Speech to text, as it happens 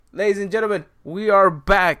Ladies and gentlemen, we are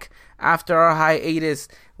back after our hiatus.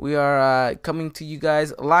 We are coming to you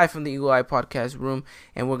guys live from the Eagle Eye podcast room,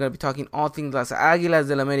 and we're going to be talking all things Las Águilas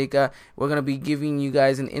del América. We're going to be giving you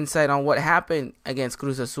guys an insight on what happened against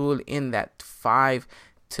Cruz Azul in that 5-2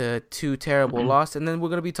 terrible loss, and then we're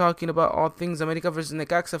going to be talking about all things América versus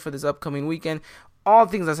Necaxa for this upcoming weekend. All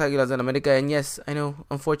things Las Águilas del América. And yes, I know,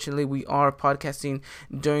 unfortunately, we are podcasting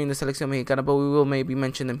during the Selección Mexicana, but we will maybe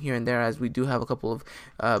mention them here and there, as we do have a couple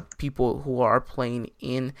of people who are playing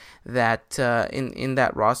in that in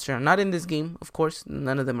that roster. Not in this game, of course.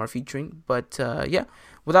 None of them are featuring. But yeah,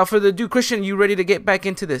 without further ado, Christian, you ready to get back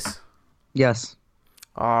into this? Yes.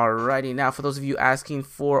 Alrighty, now for those of you asking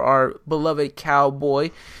for our beloved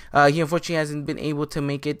Cowboy, he unfortunately hasn't been able to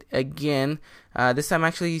make it again. This time,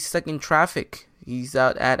 actually, he's stuck in traffic. He's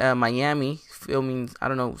out at Miami filming, I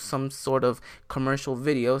don't know, some sort of commercial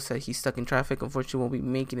video. So he's stuck in traffic. Unfortunately, won't be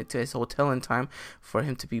making it to his hotel in time for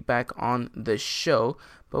him to be back on the show.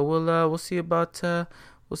 But we'll see about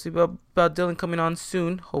Dylan coming on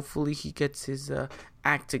soon. Hopefully, he gets his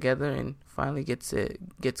act together and finally gets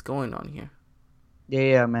going on here.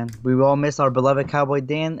 Yeah, man. We all miss our beloved Cowboy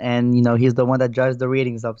Dan, and he's the one that drives the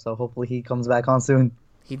ratings up. So hopefully he comes back on soon.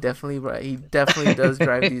 He definitely does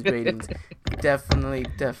drive these ratings. Definitely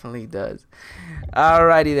does.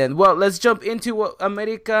 Alrighty then. Well, let's jump into what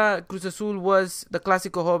America Cruz Azul was, the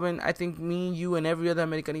Clásico Joven. I think me, you, and every other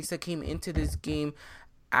Americanista came into this game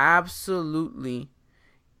absolutely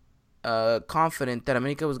confident that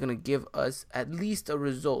America was going to give us at least a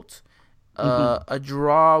result. A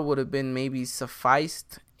draw would have been maybe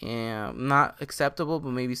sufficed, and not acceptable,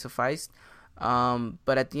 but maybe sufficed.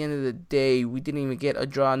 But at the end of the day, we didn't even get a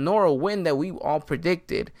draw nor a win that we all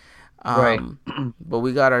predicted. Right. But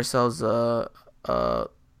we got ourselves a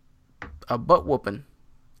butt whooping.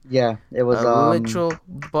 Yeah, it was a literal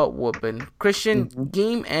butt whooping. Christian,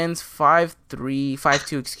 game ends 5-3,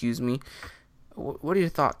 5-2. Excuse me. What are your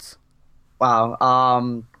thoughts? Wow.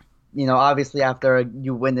 Obviously after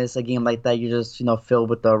you witness a game like that, you're just filled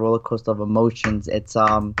with the roller coaster of emotions. It's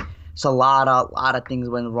a lot of things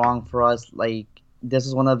went wrong for us. Like, this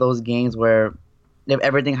is one of those games where if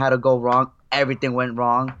everything had to go wrong, everything went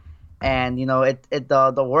wrong. And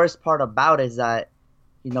the worst part about it is that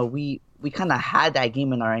we kind of had that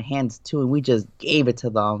game in our hands too, and we just gave it to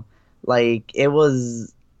them. Like, it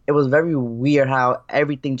was very weird how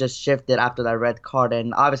everything just shifted after that red card,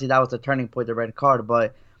 and obviously that was the turning point, the red card.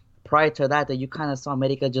 But prior to that you kind of saw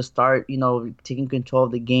America just start taking control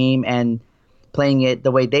of the game and playing it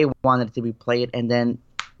the way they wanted it to be played, and then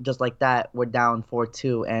just like that, we're down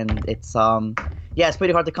 4-2, and it's it's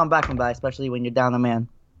pretty hard to come back from that, especially when you're down a man.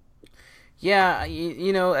 Yeah,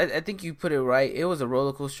 I think you put it right. It was a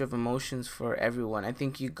roller coaster of emotions for everyone. I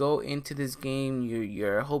think you go into this game,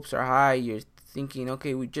 your hopes are high. You're thinking,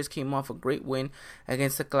 okay, we just came off a great win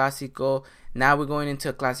against the Clásico. Now we're going into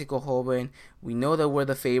a Clásico Joven. We know that we're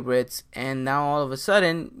the favorites, and now all of a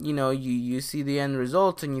sudden, you see the end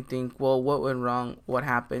result and you think, well, what went wrong? What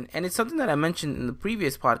happened? And it's something that I mentioned in the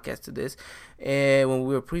previous podcast to this, when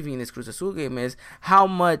we were previewing this Cruz Azul game, is how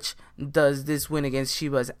much does this win against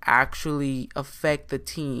Chivas actually affect the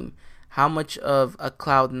team? How much of a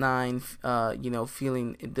cloud nine,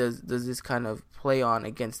 feeling does this kind of play on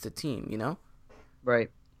against the team?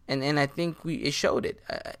 Right. And I think it showed it.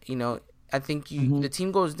 I think the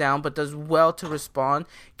team goes down, but does well to respond,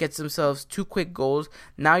 gets themselves 2 quick goals.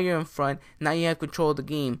 Now you're in front. Now you have control of the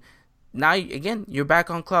game. Now, again, you're back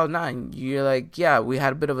on cloud nine. You're like, yeah, we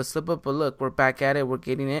had a bit of a slip up, but look, we're back at it. We're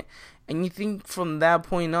getting it. And you think from that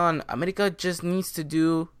point on, America just needs to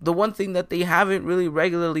do the one thing that they haven't really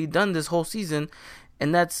regularly done this whole season,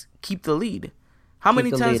 and that's keep the lead. How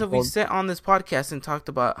many times have we sat on this podcast and talked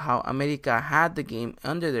about how America had the game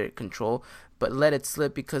under their control, but let it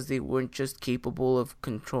slip because they weren't just capable of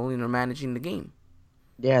controlling or managing the game?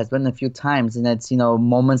 Yeah, it's been a few times, and it's,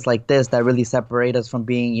 moments like this that really separate us from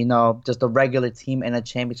being, just a regular team and a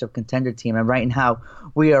championship contender team. And right now,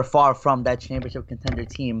 we are far from that championship contender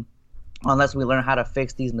team unless we learn how to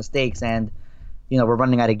fix these mistakes. And, we're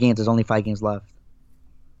running out of games. There's only 5 games left.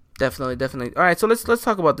 Definitely. All right, so let's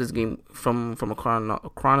talk about this game from a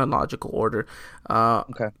chronological order.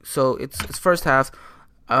 Okay. So it's first half.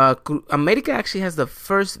 America actually has the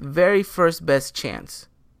very first best chance,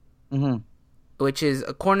 which is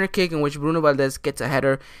a corner kick in which Bruno Valdez gets a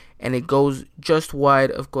header, and it goes just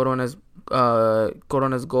wide of Corona's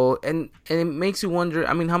goal, and it makes you wonder.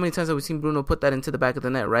 I mean, how many times have we seen Bruno put that into the back of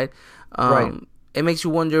the net, right? Right. It makes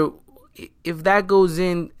you wonder if that goes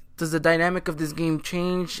in. Does the dynamic of this game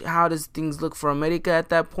change? How does things look for America at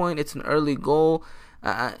that point? It's an early goal.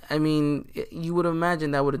 I mean, you would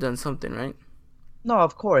imagine that would have done something, right? No,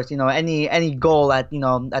 of course. Any goal at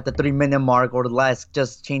at the 3 minute mark or less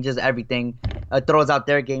just changes everything. Throws out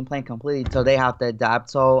their game plan completely, so they have to adapt.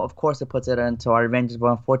 So of course it puts it into our advantage,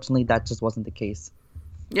 but unfortunately that just wasn't the case.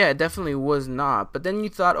 Yeah, it definitely was not. But then you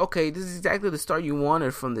thought, okay, this is exactly the start you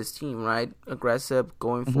wanted from this team, right? Aggressive,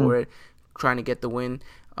 going Hmm. for it, trying to get the win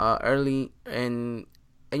early, and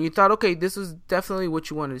you thought, okay, this was definitely what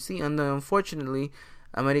you wanted to see. And then unfortunately,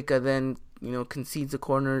 America then concedes a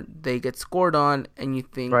corner, they get scored on, and you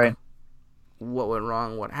think, Right. what went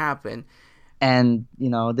wrong? What happened? And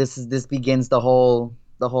this begins the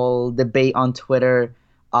whole debate on Twitter.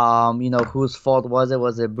 Whose fault was it?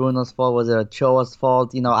 Was it Bruno's fault? Was it Ochoa's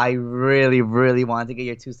fault? I really, really wanted to get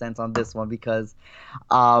your 2 cents on this one because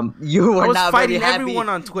you I were was not very fighting happy. everyone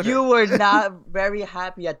on Twitter. You were not very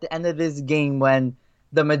happy at the end of this game when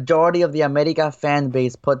the majority of the America fan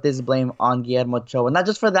base put this blame on Guillermo Ochoa. Not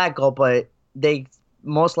just for that goal, but they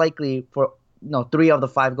most likely for 3 of the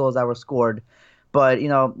 5 goals that were scored. But you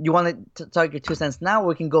want to talk your 2 cents now, or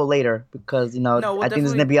we can go later because No, we'll I think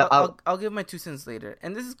this is gonna definitely. be I'll give my 2 cents later,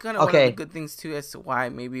 and this is kind of one of the okay. good things too, as to why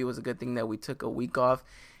maybe it was a good thing that we took a week off,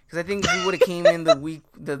 because I think if we would have came in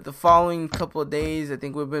the following couple of days, I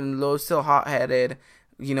think we've been low, still hot headed.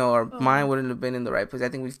 Our mind wouldn't have been in the right place. I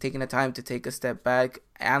think we've taken the time to take a step back,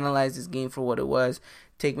 analyze this game for what it was,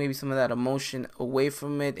 take maybe some of that emotion away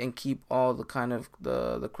from it, and keep all the kind of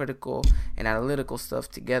the critical and analytical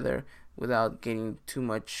stuff together without getting too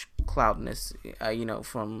much cloudness,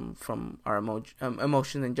 from our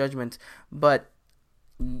emotions and judgments. But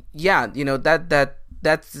yeah,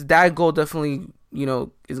 that goal definitely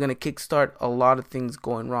is gonna kickstart a lot of things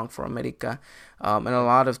going wrong for America, and a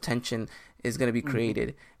lot of tension is gonna be Mhm.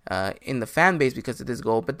 created in the fan base because of this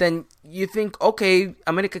goal. But then you think, okay,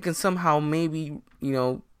 America can somehow maybe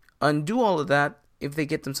undo all of that if they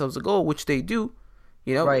get themselves a goal, which they do.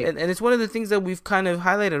 Right. And it's one of the things that we've kind of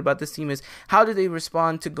highlighted about this team is how do they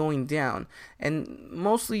respond to going down, and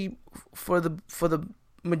mostly for the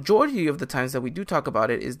majority of the times that we do talk about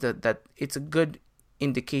it is that it's a good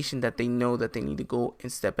indication that they know that they need to go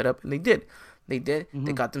and step it up, and they Hmm.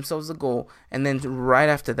 got themselves a goal, and then right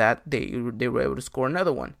after that they were able to score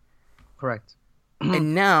another one, Correct.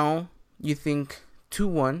 and now you think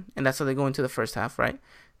 2-1, and that's how they go into the first half, right?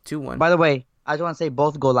 2-1. By the way, I just want to say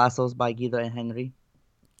both golazos by Guido and Henry.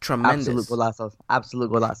 Absolute Tremendous. golazos. Absolute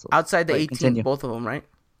golazos. Outside the But 18, continue. both of them, right?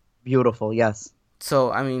 Beautiful. Yes.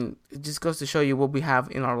 So I mean, it just goes to show you what we have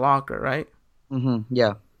in our locker, right?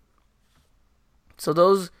 Yeah. So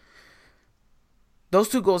those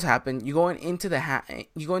two goals happen. You go into the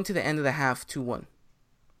you go into the end of the half 2-1.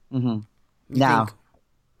 hmm You Now, think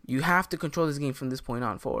you have to control this game from this point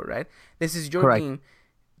on forward, right? This is your correct. game.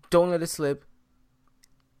 Don't let it slip.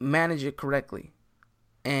 Manage it correctly.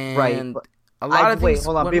 Right. And But a I lot of wait. things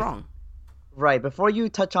Hold on. went wrong. Right before you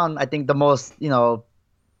touch on, I think the most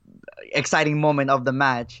exciting moment of the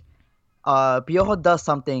match. Piojo does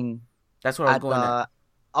something That's where I was at going at. the.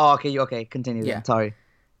 Oh, okay. Okay. Continue Yeah. then. Sorry.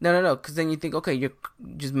 No. Because then you think, okay, you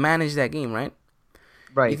just manage that game, right?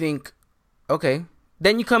 You Right. think, okay.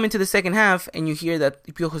 Then you come into the second half and you hear that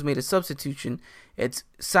Piojo's made a substitution. It's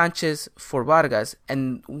Sanchez for Vargas.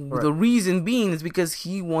 And the Correct. reason being is because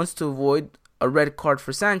he wants to avoid a red card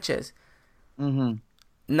for Sanchez. Mm-hmm.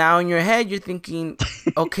 Now in your head, you're thinking,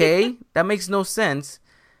 okay, that makes no sense.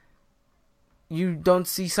 You don't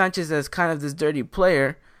see Sanchez as kind of this dirty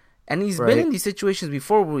player. And he's been Right. in these situations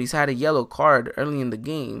before where he's had a yellow card early in the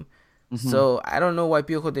game. Mm-hmm. So I don't know why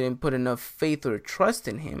Piojo didn't put enough faith or trust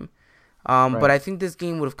in him. But Right. I think this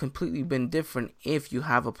game would have completely been different if you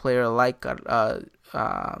have a player like not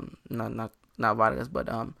Vargas, but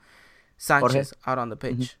Jorge. Sanchez out on the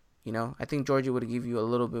Mm-hmm. pitch. I think Georgia would give you a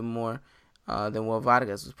little bit more than what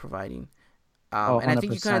Vargas was providing. Oh, And I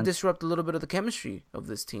think you kind of 100%. disrupt a little bit of the chemistry of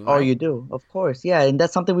this team, Oh, right? you do, of course, yeah, and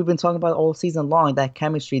that's something we've been talking about all season long. That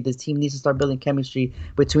chemistry, this team needs to start building chemistry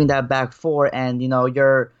between that back four. And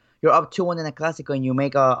you're up 2-1 in a Clásico, and you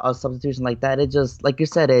make a substitution like that. It just, like you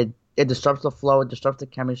said, it disrupts the flow, it disrupts the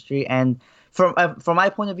chemistry. And from my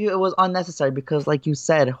point of view, it was unnecessary because, like you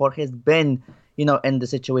said, Jorge's been in the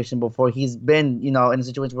situation before. He's been in a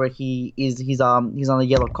situation where he's on a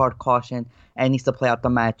yellow card caution and needs to play out the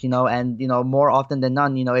match. And more often than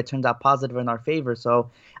none, it turns out positive in our favor. So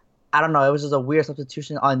I don't know. It was just a weird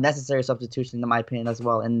substitution, unnecessary substitution in my opinion as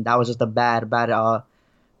well, and that was just a bad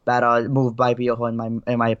move by Piojo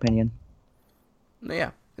in my opinion. No,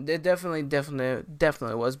 yeah, it definitely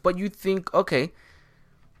was. But you think, okay,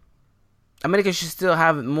 America should still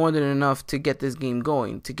have more than enough to get this game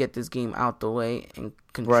going, to get this game out the way and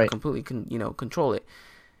Right. completely, control it.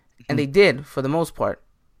 And Mhm. they did for the most part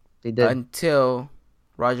They did. until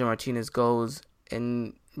Roger Martinez goes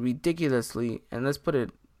and ridiculously, and let's put it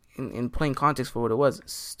in plain context for what it was,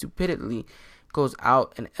 stupidly goes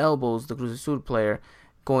out and elbows the Cruz Azul player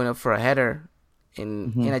going up for a header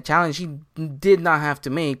in a challenge he did not have to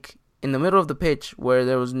make in the middle of the pitch where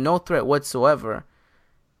there was no threat whatsoever,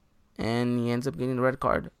 and he ends up getting the red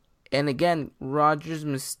card. And again, Rogers'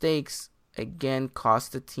 mistakes again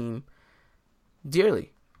cost the team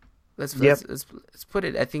dearly. Let's put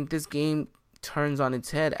it. I think this game turns on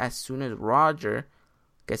its head as soon as Roger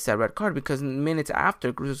gets that red card, because minutes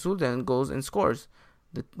after, Cruz Azul then goes and scores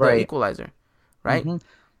the equalizer, right?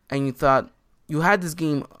 And you thought you had this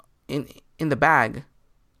game in the bag,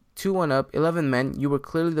 2-1 up, 11 men. You were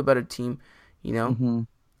clearly the better team, and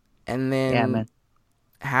then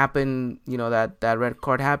happened, that red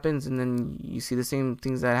card happens, and then you see the same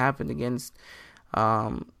things that happened against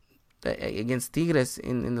Tigres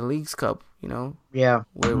in the League's Cup,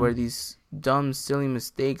 where these dumb, silly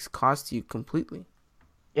mistakes cost you completely.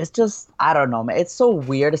 It's just, I don't know, man. It's so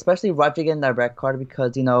weird, especially Roger getting that red card,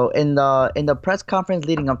 because in the press conference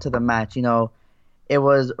leading up to the match, it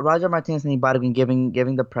was Roger Martinez and Ibargüen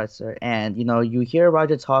giving the presser, and you hear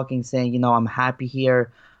Roger talking, saying, I'm happy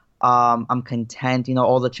here, I'm content,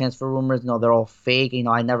 all the transfer rumors, they're all fake,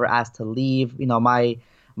 I never asked to leave, my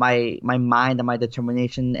mind and my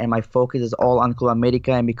determination and my focus is all on Club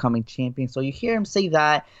America and becoming champion. So you hear him say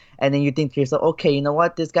that, and then you think to yourself, okay, you know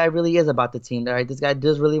what? This guy really is about the team, right? This guy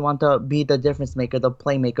does really want to be the difference maker, the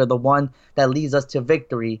playmaker, the one that leads us to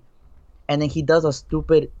victory. And then he does a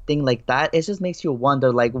stupid thing like that. It just makes you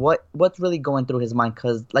wonder, like, what's really going through his mind?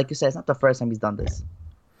 Because, like you said, it's not the first time he's done this.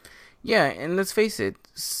 Yeah, and let's face it,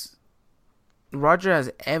 Roger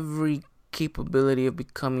has every capability of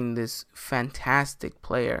becoming this fantastic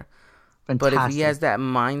player. But if he has that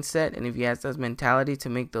mindset and if he has that mentality to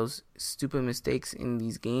make those stupid mistakes in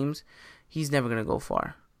these games, he's never going to go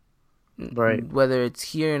far. Right. Whether it's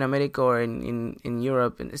here in America or in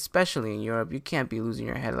Europe, and especially in Europe, you can't be losing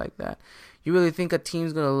your head like that. You really think a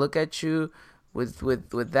team's going to look at you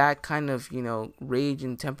with that kind of, rage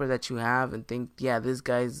and temper that you have and think, yeah, this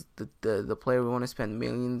guy's the player we want to spend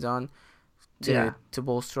millions on to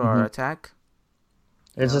bolster our attack?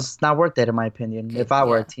 It's just not worth it, in my opinion. If I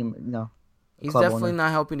were a team, he's definitely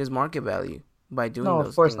not helping his market value by doing those things. No,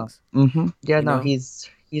 of course not. Yeah, he's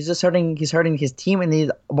just hurting. He's hurting his team,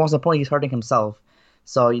 and most importantly, he's hurting himself.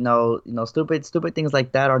 So stupid things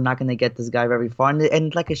like that are not going to get this guy very far. And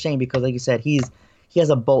it's like a shame because, like you said, he has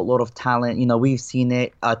a boatload of talent. We've seen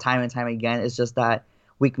it time and time again. It's just that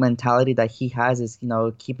weak mentality that he has is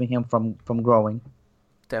keeping him from growing.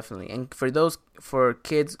 Definitely. And for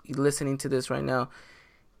kids listening to this right now,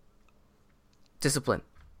 discipline.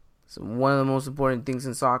 So one of the most important things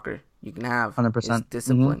in soccer you can have 100%. Is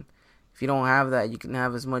discipline. If you don't have that, you can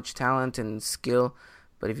have as much talent and skill,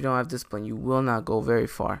 but if you don't have discipline, you will not go very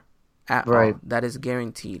far at all. That is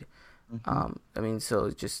guaranteed.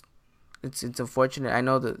 So it's unfortunate. I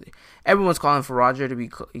know that everyone's calling for Roger to be,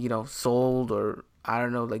 sold or I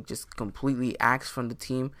don't know, like just completely axed from the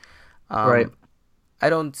team. I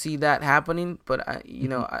don't see that happening, but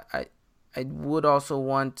I would also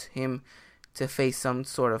want him to face some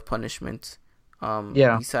sort of punishment.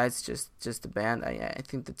 Besides just the ban. I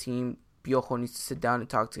think the team, Piojo, needs to sit down and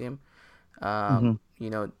talk to him. The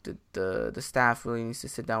staff really needs to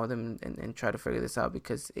sit down with him and try to figure this out,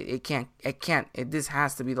 because this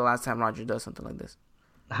has to be the last time Roger does something like this.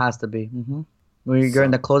 It has to be. You're in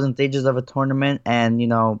the closing stages of a tournament, and you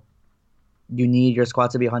need your squad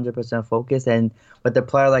to be 100% focused, and with a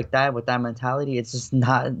player like that, with that mentality, it's just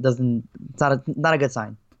not a good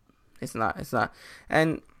sign. It's not.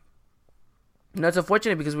 And it's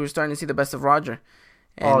unfortunate because we were starting to see the best of Roger.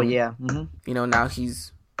 And, now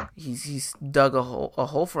he's dug a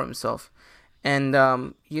hole for himself. And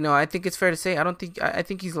I think it's fair to say I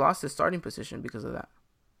think he's lost his starting position because of that.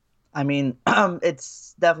 I mean,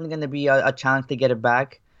 it's definitely going to be a challenge to get it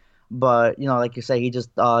back. But like you say, he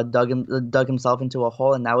just dug himself into a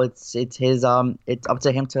hole, and now it's up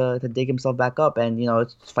to him to dig himself back up and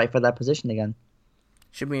fight for that position again.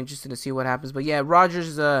 Should be interesting to see what happens. But yeah,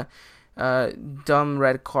 Rogers' dumb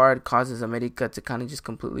red card causes America to kind of just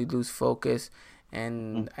completely lose focus,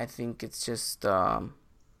 and I think it's just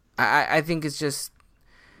I think it's just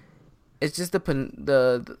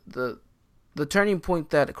the turning point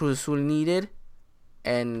that Cruz Azul needed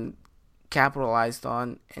and capitalized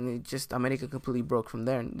on, and it just America completely broke from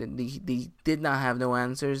there. They did not have no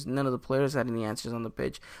answers. None of the players had any answers on the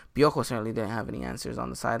pitch. Piojo certainly didn't have any answers on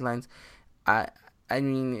the sidelines. I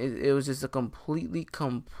mean, it was just a complete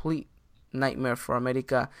nightmare for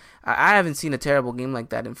America. I haven't seen a terrible game like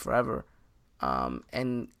that in forever.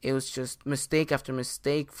 And it was just mistake after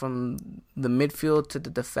mistake from the midfield to the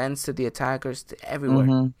defense to the attackers to everywhere.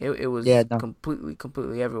 Mm-hmm. It Yeah, was no,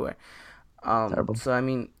 completely everywhere. terrible. So I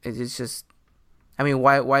mean, it's just, I mean,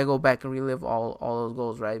 why go back and relive all those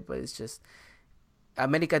goals, right? But it's just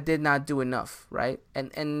America did not do enough, right?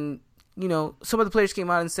 And you know, some of the players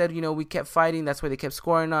came out and said, you know, we kept fighting, that's why they kept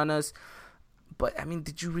scoring on us. But I mean,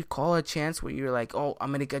 did you recall a chance where you're like, oh,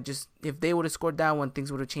 America just, if they would have scored that one,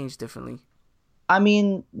 things would have changed differently? I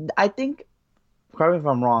mean, I think, correct me if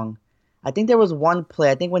I'm wrong. I think there was one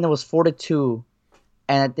play. I think when it was 4-2,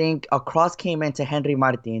 and I think a cross came into Henry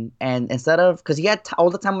Martin, and instead of, because he had all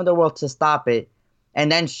the time in the world to stop it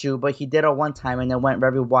and then shoot, but he did it one time and then went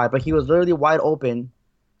very wide. But he was literally wide open.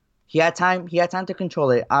 He had time. He had time to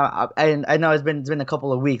control it. I know it's been a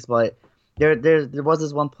couple of weeks, but there was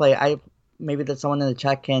this one play. Maybe that someone in the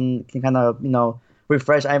chat can kind of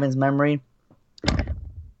refresh Ivan's memory.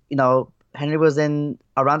 Henry was in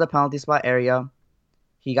around the penalty spot area.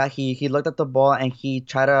 He looked at the ball and he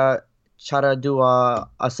tried to do a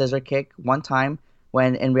scissor kick one time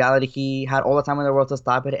when in reality he had all the time in the world to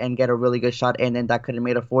stop it and get a really good shot in, and that could have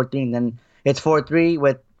made it 4-3. And then it's 4-3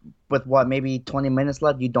 with what, maybe 20 minutes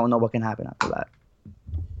left. You don't know what can happen after that.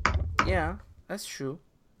 Yeah, that's true.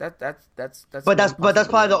 That's But one that's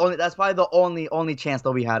probably the possibility. only chance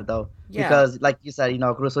that we had though. Yeah, Because like you said,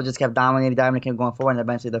 Caruso just kept dominating, kept going forward, and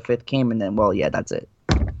eventually the fifth came, and then, well, yeah, that's it.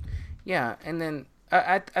 yeah, and then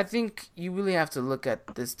I think you really have to look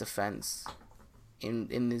at this defense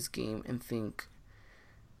in this game and think,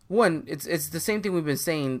 one, it's the same thing we've been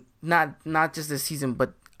saying, not just this season,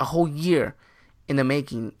 but a whole year in the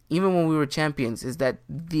making. Even when we were champions, is that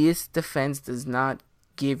this defense does not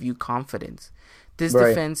give you confidence. This Right.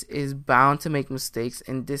 defense is bound to make mistakes,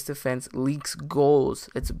 and this defense leaks goals.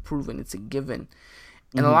 It's proven. It's a given.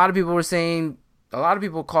 And a Mm-hmm. lot of people were saying, a lot of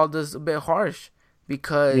people called us a bit harsh Yeah.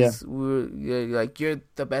 because you're like, you're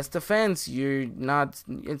the best defense. You're not.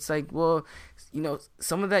 It's like, well,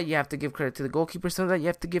 some of that you have to give credit to the goalkeeper. Some of that you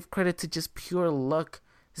have to give credit to just pure luck.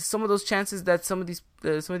 Some of those chances that some of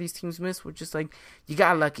these teams miss were just like, you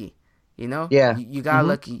got lucky. Yeah. You got Mm-hmm.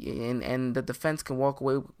 lucky, and the defense can walk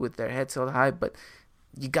away with their heads held high, but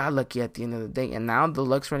you got lucky at the end of the day. And now the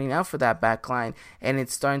luck's running out for that back line, and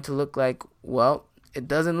it's starting to look like, well, it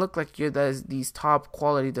doesn't look like you're these top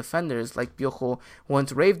quality defenders like Piojo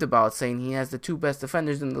once raved about, saying he has the two best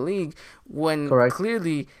defenders in the league, when Correct.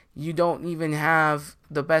 clearly you don't even have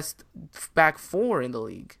the best back four in the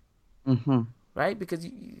league, Mm-hmm. right? Because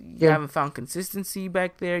you Yeah. haven't found consistency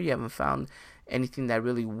back there. You haven't found anything that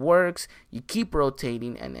really works. You keep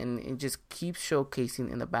rotating, and it just keeps showcasing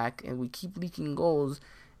in the back, and we keep leaking goals.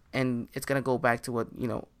 And it's going to go back to what,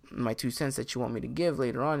 my 2 cents that you want me to give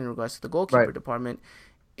later on in regards to the goalkeeper Right. department.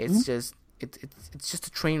 Mm-hmm. It's just it's just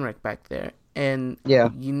a train wreck back there, and Yeah.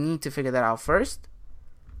 you need to figure that out first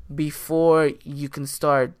before you can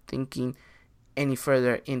start thinking any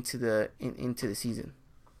further into the season.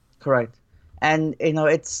 Correct. And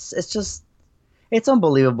it's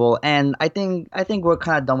unbelievable. And I think we're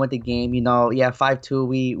kind of done with the game. Yeah, 5-2.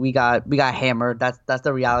 We got hammered. That's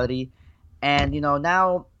the reality. And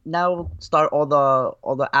now start all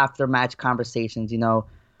the after match conversations.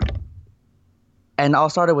 And I'll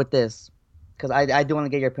start it with this, because I do want to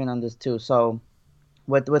get your opinion on this too. So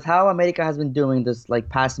with how America has been doing this like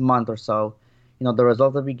past month or so, the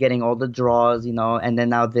results that we're getting, all the draws, and then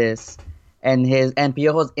now this, and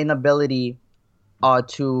Piojo's inability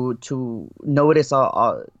to notice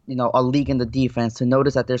a leak in the defense, to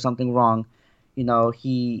notice that there's something wrong.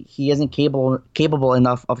 He isn't capable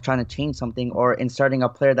enough of trying to change something or inserting a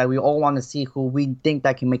player that we all want to see, who we think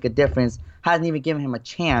that can make a difference. Hasn't even given him a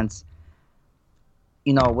chance.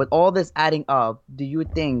 With all this adding up, do you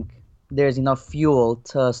think there's enough fuel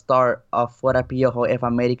to start a Fuera Piojo if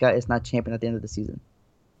America is not champion at the end of the season?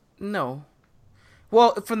 No.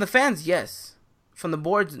 Well, from the fans, yes. From the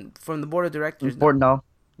board of directors, Or no.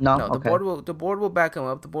 no? No? No, Okay. the board will back him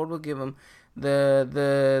up. The board will give him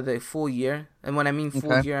the full year. And when I mean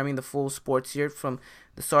full Okay. year, I mean the full sports year, from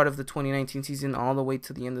the start of the 2019 season all the way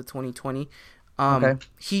to the end of 2020. Okay.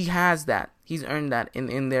 He has that. He's earned that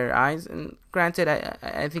in their eyes. And granted,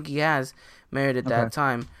 I think he has merited that Okay.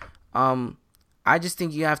 time. I just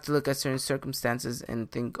think you have to look at certain circumstances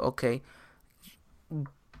and think, okay,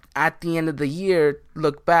 at the end of the year,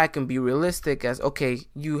 look back and be realistic as, okay,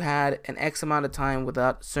 you had an X amount of time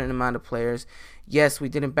without a certain amount of players. Yes, we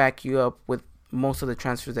didn't back you up with most of the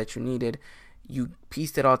transfers that you needed. You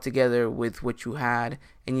pieced it all together with what you had,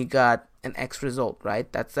 and you got an X result, right?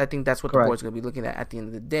 I think that's what the Correct. board's going to be looking at the end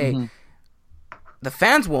of the day. Mhm. The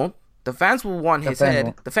fans won't. The fans will want his fans head.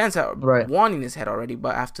 won't. The fans are Right. wanting his head already,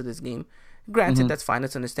 but after this game. Granted, Hmm. that's fine.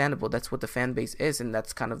 That's understandable. That's what the fan base is, and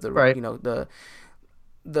that's kind of the Right.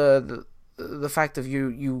 the the fact of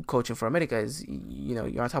you coaching for America is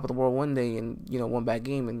you're on top of the world one day and one bad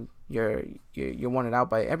game and you're wanted out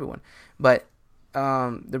by everyone. But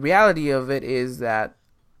the reality of it is that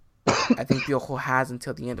I think Piojo has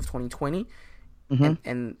until the end of 2020, Hmm.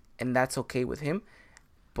 and that's okay with him.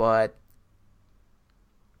 But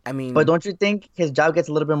I But mean, don't you think his job gets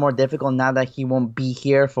a little bit more difficult now that he won't be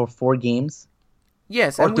here for 4 games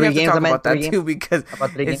yes, or and we three have to games? I talk meant about three that games. too because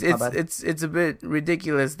About three it's games. My it's bad. it's it's a bit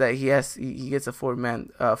ridiculous that he gets a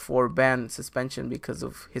 4 ban suspension because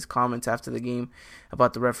of his comments after the game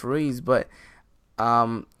about the referees. But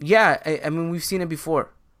yeah, I mean we've seen it before.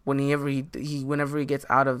 Whenever he gets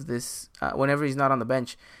out of this, whenever he's not on the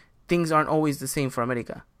bench, things aren't always the same for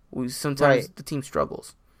America. Sometimes Right. the team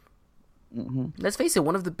struggles. Hmm. Let's face it,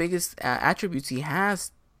 one of the biggest attributes he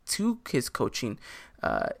has to his coaching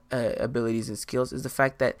abilities and skills is the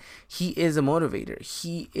fact that he is a motivator.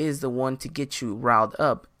 He is the one to get you riled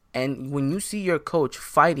up. And when you see your coach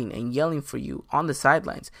fighting and yelling for you on the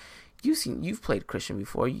sidelines, you've played Christian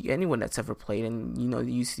before. Anyone that's ever played, and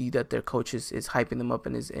you see that their coach is hyping them up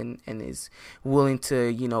and is willing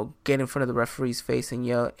to get in front of the referee's face and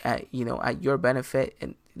yell at your benefit,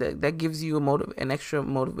 and that gives you an extra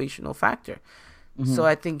motivational factor. So Hmm.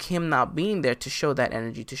 I think him not being there to show that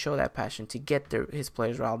energy, to show that passion, to get his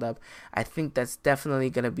players riled up, I think that's definitely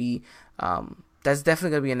gonna be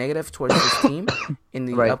a negative towards this team in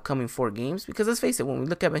the Right. upcoming 4 games. Because let's face it, when we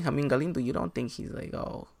look at Benjamin Galindo, you don't think he's like,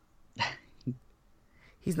 oh,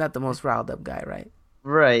 he's not the most riled up guy, right?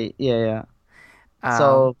 Right. Yeah. Yeah. Um,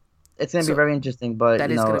 So it's gonna be so very interesting, but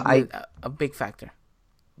that is gonna be a big factor.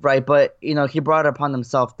 right, but he brought it upon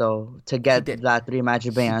himself though to He get did, that 3 match he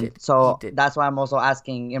ban. did, he So did. that's why I'm also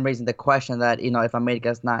asking and raising the question that if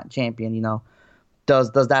America's not champion,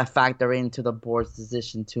 does that factor into the board's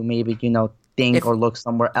decision to maybe think If or look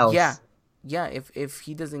somewhere yeah, else? yeah, if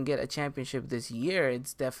he doesn't get a championship this year,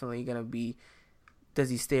 it's definitely gonna be does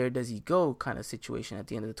he stay or does he go kind of situation at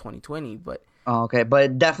the end of the 2020. Oh, okay,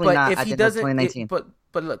 but definitely But not if at he the end of doesn't, 2019.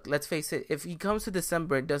 but look, let's face it. If he comes to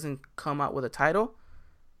December, it doesn't come out with a title,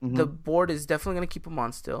 the Mm-hmm. board is definitely gonna keep him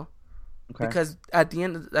on still Okay. because at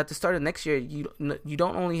the start of next year, you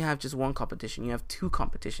don't only have just one competition. You have 2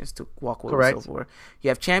 competitions to walk away with Correct. silverware. You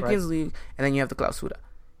have Correct. Champions League and then you have the Clausura.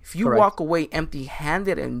 If you Correct. walk away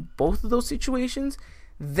empty-handed in both of those situations,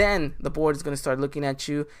 then the board is gonna start looking at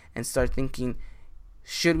you and start thinking,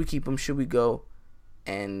 should we keep him? Should we go?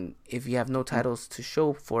 And if you have no titles to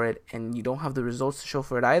show for it and you don't have the results to show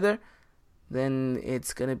for it either, then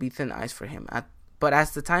it's gonna be thin ice for him. But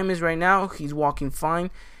as the time is right now, he's walking fine.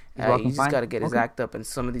 He's He walking just got fine. to get his Okay. act up, and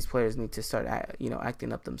some of these players need to start,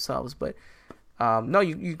 acting up themselves. But no,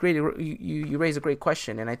 you raise a great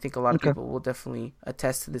question, and I think a lot of Okay. people will definitely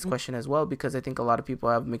attest to this question as well because I think a lot of people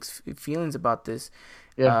have mixed feelings about this.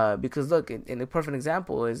 Yeah. Because look, and a perfect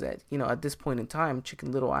example is that at this point in time,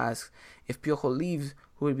 Chicken Little asks if Piojo leaves,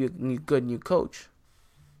 who would be a good new coach?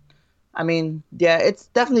 I mean, yeah, it's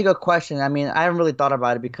definitely a good question. I mean, I haven't really thought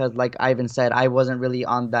about it because, like Ivan said, I wasn't really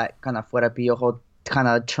on that kind of fuera piojo kind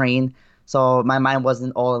of train. So my mind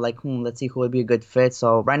wasn't all like, let's see who would be a good fit.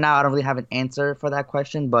 So right now, I don't really have an answer for that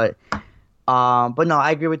question. But no,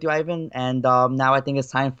 I agree with you, Ivan. And now I think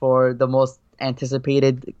it's time for the most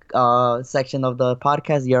anticipated section of the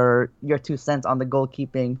podcast. Your 2 cents on the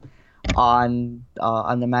goalkeeping on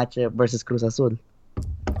the match versus Cruz Azul.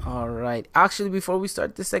 All right. Actually, before we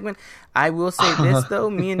start this segment, I will say this though: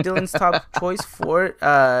 me and Dylan's top choice for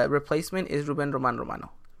replacement is Ruben Roman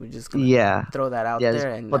Romano. We're just gonna Yeah, throw that out yeah, just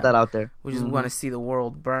there, and put that out there. we just want to see the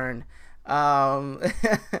world burn. Um,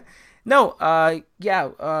 no, yeah.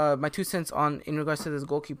 My 2 cents on in regards to this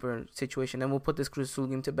goalkeeper situation, and we'll put this Cruz Azul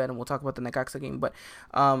game to bed, and we'll talk about the Necaxa game. But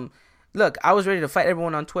look, I was ready to fight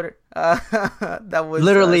everyone on Twitter. That was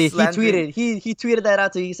Literally, he slandering. tweeted. He tweeted that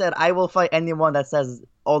out. He said, "I will fight anyone that says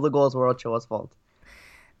all the goals were Ochoa's fault."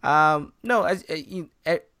 No,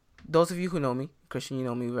 those of you who know me, Christian, you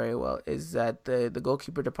know me very well, is that the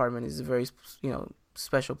goalkeeper department is a very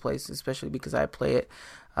special place, especially because I play it.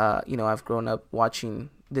 I've grown up watching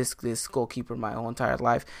this goalkeeper my whole entire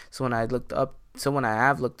life. Someone I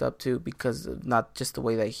have looked up to because of not just the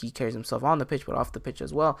way that he carries himself on the pitch, but off the pitch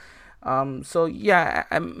as well. So yeah,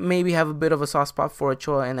 I maybe have a bit of a soft spot for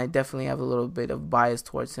Ochoa, and I definitely have a little bit of bias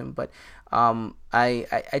towards him. But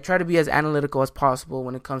I try to be as analytical as possible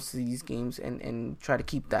when it comes to these games, and try to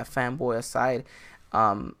keep that fanboy aside.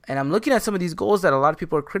 And I'm looking at some of these goals that a lot of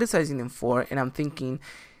people are criticizing him for, and I'm thinking,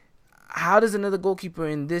 how does another goalkeeper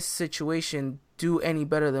in this situation do any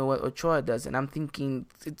better than what Ochoa does? And I'm thinking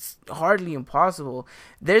it's hardly impossible.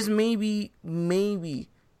 There's maybe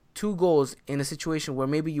 2 goals in a situation where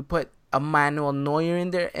maybe you put a Manuel Neuer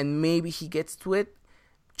in there and maybe he gets to it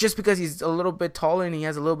just because he's a little bit taller and he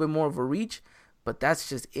has a little bit more of a reach. But that's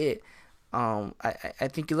just it. I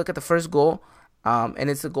think you look at the first goal, and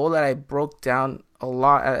it's a goal that I broke down a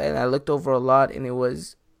lot and I looked over a lot, and it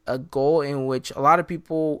was a goal in which a lot of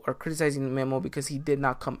people are criticizing Memo because he did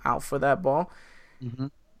not come out for that ball. Mm-hmm.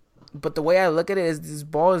 But the way I look at it is this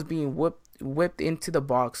ball is being whipped into the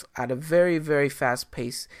box at a very, very fast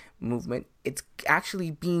pace movement. It's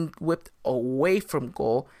actually being whipped away from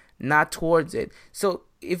goal, not towards it. So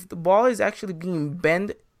if the ball is actually being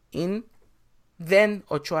bent in, then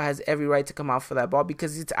Ochoa has every right to come out for that ball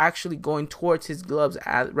because it's actually going towards his gloves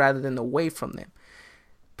rather than away from them.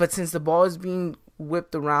 But since the ball is being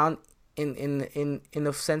whipped around in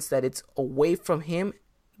the sense that it's away from him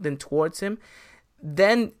than towards him,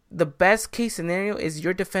 then the best case scenario is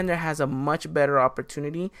your defender has a much better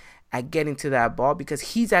opportunity at getting to that ball because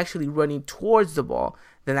he's actually running towards the ball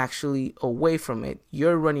than actually away from it.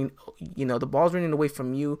 You're running, the ball's running away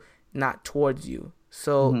from you, not towards you.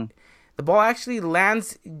 So the ball actually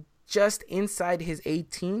lands just inside his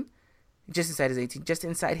 18, just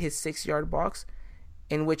inside his 6-yard box,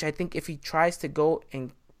 in which I think if he tries to go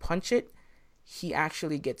and punch it, he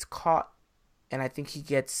actually gets caught. And I think he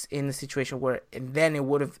gets in a situation where, and then it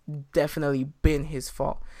would have definitely been his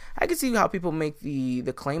fault. I can see how people make the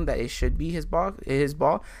claim that it should be his ball,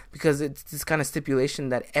 because it's this kind of stipulation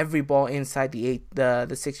that every ball inside the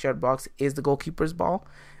 6-yard box is the goalkeeper's ball,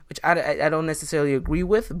 which I don't necessarily agree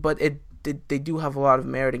with, but they do have a lot of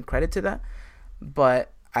merit and credit to that.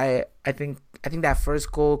 But I think that first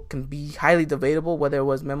goal can be highly debatable whether it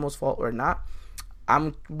was Memo's fault or not.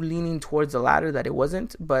 I'm leaning towards the latter, that it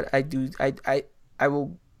wasn't, but I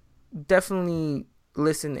will definitely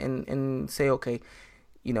listen and say, okay,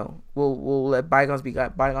 we'll let bygones be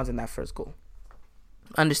bygones in that first goal.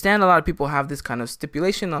 Understand a lot of people have this kind of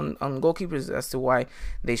stipulation on goalkeepers as to why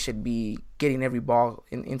they should be getting every ball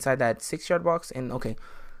inside that 6-yard box, and okay,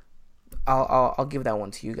 I'll give that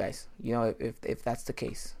one to you guys, if that's the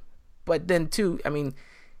case. But then too, I mean,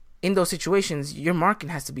 in those situations, your marking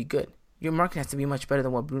has to be good. Your marking has to be much better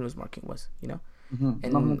than what Bruno's marking was, and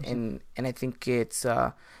I think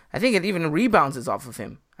I think it even rebounds is off of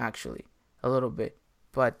him actually a little bit,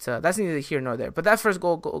 but that's neither here nor there. But that first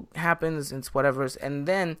goal happens, and it's whatever's, and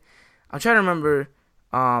then I'm trying to remember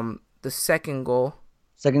the second goal.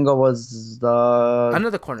 Second goal was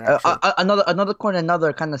another corner, another corner,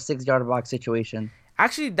 another kind of 6-yard box situation.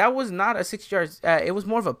 Actually, that was not a 6-yard. It was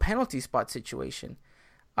more of a penalty spot situation.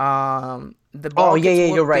 The ball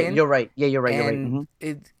you're right. You're right. And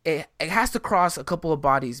it has to cross a couple of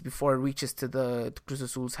bodies before it reaches to the Cruz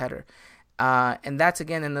Azul's header. And that's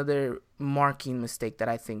again another marking mistake that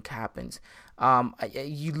I think happens.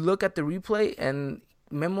 You look at the replay and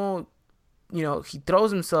Memo, he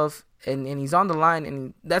throws himself and he's on the line,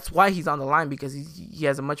 and that's why he's on the line, because he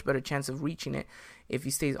has a much better chance of reaching it if he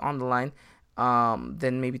stays on the line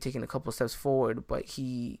than maybe taking a couple steps forward. But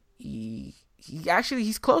he's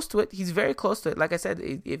close to it. He's very close to it. Like I said,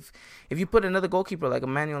 if you put another goalkeeper like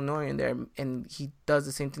Emmanuel Neuer in there and he does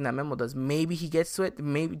the same thing that Memo does, maybe he gets to it.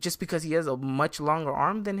 Maybe just because he has a much longer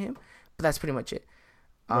arm than him. But that's pretty much it.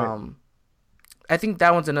 Right. I think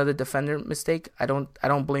that one's another defender mistake. I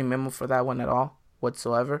don't blame Memo for that one at all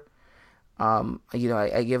whatsoever.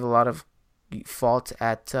 I give a lot of fault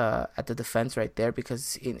at the defense right there,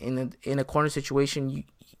 because in a corner situation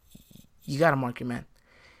you gotta mark your man.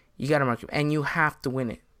 You got to mark him, and you have to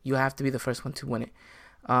win it. You have to be the first one to win it.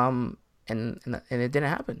 And it didn't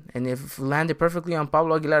happen. And if it landed perfectly on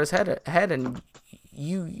Pablo Aguilar's head, and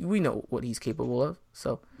we know what he's capable of.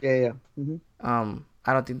 So yeah.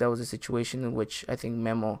 I don't think that was a situation in which I think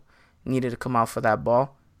Memo needed to come out for that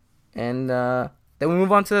ball. And then we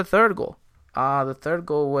move on to the third goal. The third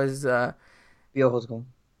goal was Piojo's goal.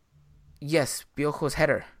 Yes, Piojo's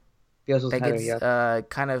header. That gets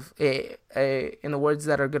kind of, in the words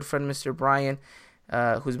that our good friend Mr. Brian,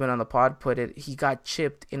 who's been on the pod, put it, he got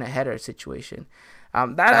chipped in a header situation.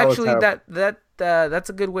 That's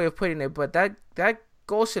a good way of putting it. But that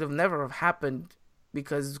goal should have never have happened,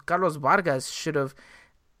 because Carlos Vargas should have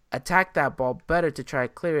attacked that ball better to try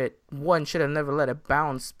to clear it. One, should have never let it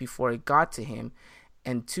bounce before it got to him,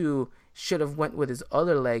 and two, should have went with his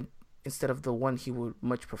other leg instead of the one he would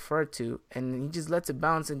much prefer to, and he just lets it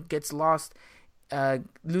bounce and gets lost,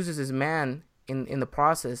 loses his man in the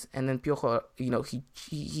process, and then Piojo, he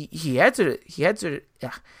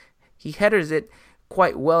headers it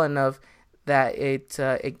quite well enough that it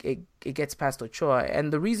gets past Ochoa.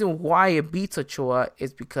 And the reason why it beats Ochoa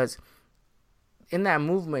is because in that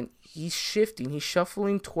movement, he's shifting, he's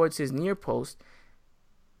shuffling towards his near post,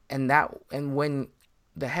 and when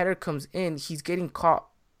the header comes in, he's getting caught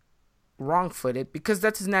wrong-footed because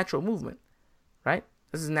that's his natural movement, right?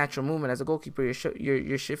 This is natural movement as a goalkeeper.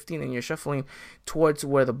 You're shifting and you're shuffling towards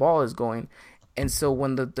where the ball is going, and so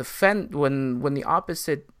when the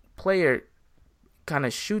opposite player kind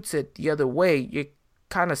of shoots it the other way, you're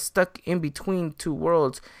kind of stuck in between two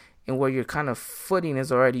worlds, and where your kind of footing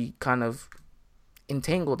is already kind of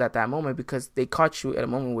entangled at that moment because they caught you at a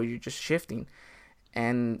moment where you're just shifting.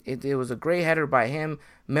 And it was a great header by him.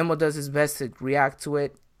 Memo does his best to react to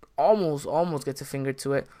it, almost gets a finger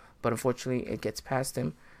to it, but unfortunately it gets past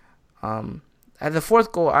him. At the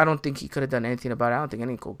fourth goal, I don't think he could have done anything about it. I don't think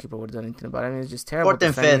any goalkeeper would have done anything about it. I mean, it's just terrible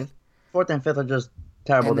defending. Fourth and fifth are just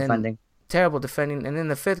terrible defending. Terrible defending. And then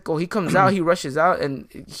the fifth goal, he comes out, he rushes out, and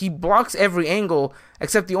he blocks every angle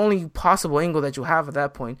except the only possible angle that you have at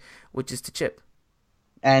that point, which is to chip.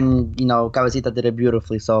 And, Cabecita did it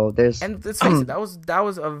beautifully. So there's... And let's face it, that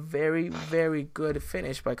was a very, very good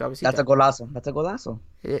finish by Cabecita. That's a golazo.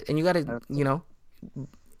 And you got to,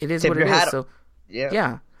 it is what it is. So,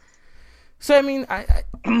 yeah. So, I mean,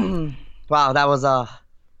 Wow, that was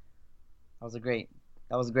great.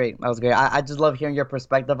 I just love hearing your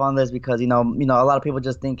perspective on this because, a lot of people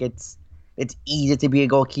just think it's easy to be a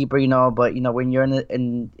goalkeeper, but, when you're in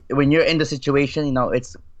the situation,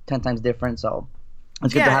 it's 10 times different. So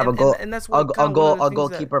it's good to have a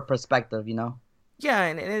goalkeeper perspective, Yeah,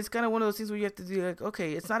 and it's kind of one of those things where you have to do like,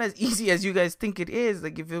 okay, it's not as easy as you guys think it is.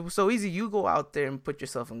 Like if it was so easy, you go out there and put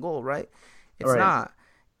yourself in goal, right? It's not.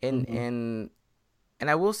 And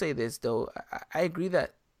I will say this though, I agree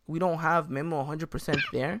that we don't have Memo 100%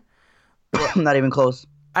 there. But not even close.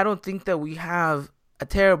 I don't think that we have a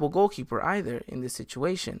terrible goalkeeper either in this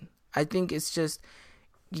situation. I think it's just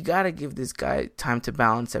you gotta give this guy time to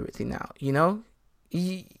balance everything out.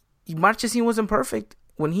 Marchesín wasn't perfect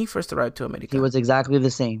when he first arrived to America. He was exactly the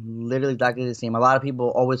same, literally exactly the same. A lot of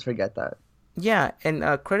people always forget that. Yeah, and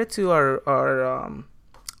credit to our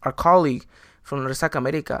colleague from Resaca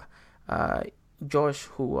America, Josh,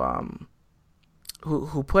 who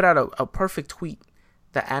put out a perfect tweet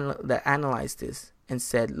that analyzed this and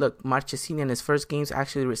said, look, Marchesín in his first games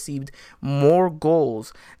actually received more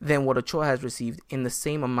goals than what Ochoa has received in the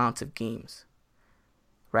same amount of games,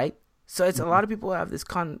 right? So it's a lot of people have this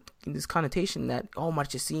connotation that, oh,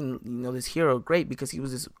 Marchesín, this hero, great, because he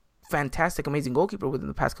was this fantastic, amazing goalkeeper within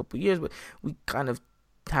the past couple of years, but we kind of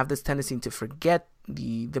have this tendency to forget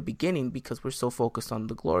the beginning because we're so focused on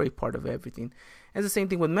the glory part of everything. And it's the same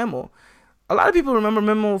thing with Memo. A lot of people remember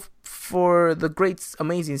Memo for the great,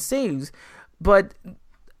 amazing saves, but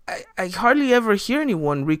I hardly ever hear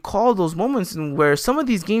anyone recall those moments where some of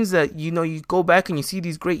these games that, you go back and you see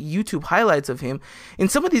these great YouTube highlights of him. In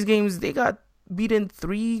some of these games, they got beaten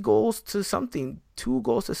 3 goals to something, 2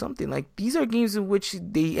 goals to something. Like, these are games in which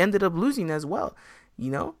they ended up losing as well,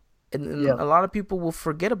 And a lot of people will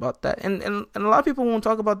forget about that. And a lot of people won't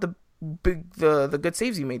talk about the good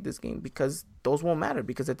saves he made this game because those won't matter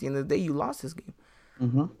because at the end of the day, you lost this game.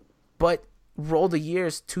 Mm-hmm. But roll the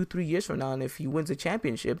years 2-3 years from now, and if he wins a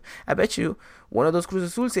championship, I bet you one of those Cruz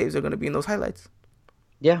Azul saves are going to be in those highlights.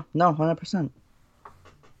 Yeah, no, 100%.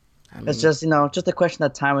 It's just just a question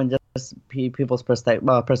of time and just people's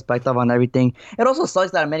perspective on everything. It also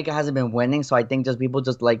sucks that America hasn't been winning, so I think just people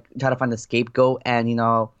just like try to find a scapegoat and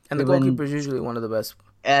and the goalkeeper is usually one of the best.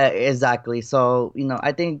 Exactly. So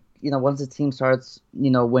I think once the team starts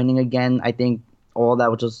winning again, I think all that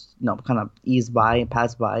will just kind of ease by and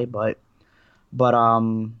pass by, but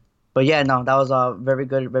yeah, no, that was a very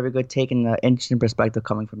good take and an interesting perspective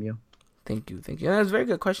coming from you. Thank you. And that was a very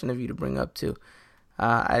good question of you to bring up too.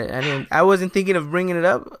 I wasn't thinking of bringing it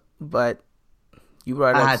up, but you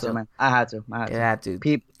brought it up. I had to. It had to.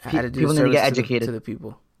 People need to get educated to the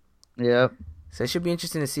people. Yeah. So it should be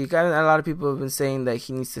interesting to see. A lot of people have been saying that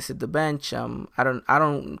he needs to sit the bench. I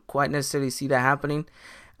don't quite necessarily see that happening.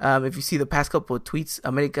 If you see the past couple of tweets,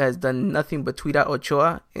 America has done nothing but tweet out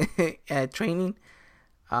Ochoa at training.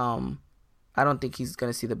 I don't think he's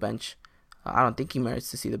gonna see the bench. I don't think he merits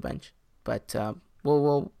to see the bench. But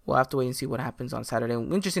we'll have to wait and see what happens on Saturday.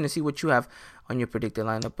 Interesting to see what you have on your predicted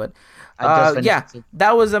lineup. But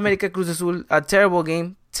that was America Cruz Azul. A terrible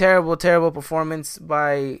game, terrible performance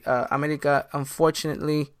by America.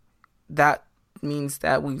 Unfortunately, that means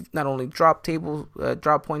that we not only drop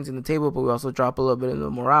points in the table, but we also drop a little bit in the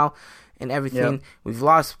morale and everything. Yep. We've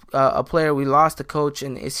lost a player, we lost a coach,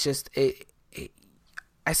 and it's just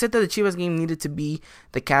I said that the Chivas game needed to be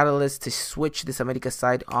the catalyst to switch this America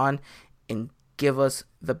side on and give us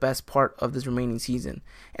the best part of this remaining season.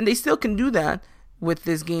 And they still can do that with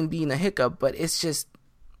this game being a hiccup, but it's just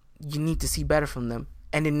you need to see better from them,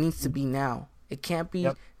 and it needs to be now. It can't be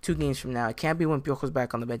 2 games from now. It can't be when Piojo's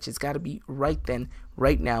back on the bench. It's got to be right then,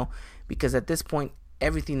 right now, because at this point,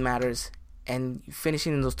 everything matters, and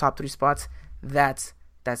finishing in those top 3 spots, that's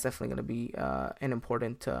definitely going to be an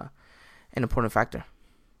important factor.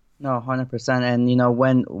 No, 100%. And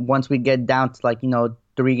once we get down to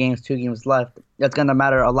 3 games, 2 games left, that's gonna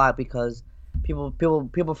matter a lot because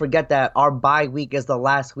people forget that our bye week is the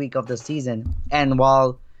last week of the season, and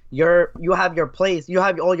while you have your place, you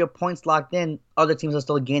have all your points locked in, other teams are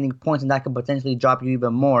still gaining points, and that could potentially drop you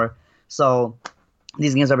even more. So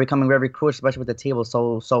these games are becoming very crucial, especially with the table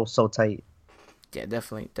so tight. Yeah,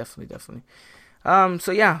 definitely.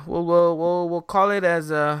 So yeah, we'll call it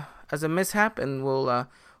as a mishap, and we'll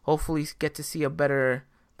hopefully get to see a better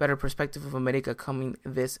perspective of America coming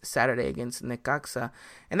this Saturday against Necaxa.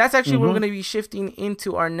 And that's actually we're going to be shifting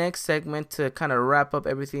into our next segment to kind of wrap up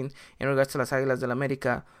everything in regards to Las Águilas del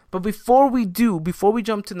América. But before we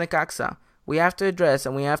jump to Necaxa, we have to address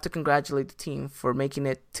and we have to congratulate the team for making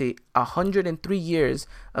it to 103 years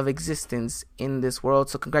of existence in this world.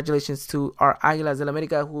 So congratulations to our Águilas del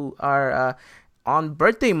América, who are on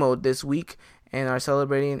birthday mode this week and are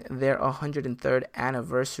celebrating their 103rd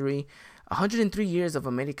anniversary. 103 years of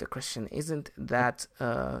America, Christian. Isn't that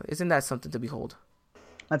something to behold?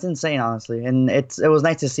 That's insane, honestly, and it was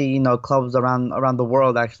nice to see clubs around the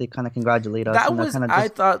world actually kind of congratulate us. That was, I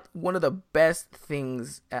thought, one of the best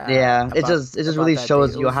things. It just really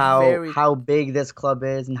shows you how big this club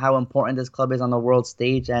is and how important this club is on the world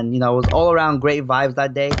stage, and it was all around great vibes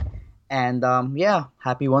that day, and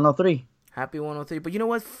happy 103. Happy 103. But you know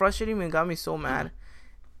what frustrated me and got me so mad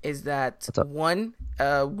is that one,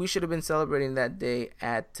 we should have been celebrating that day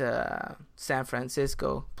at San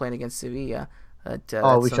Francisco playing against Sevilla.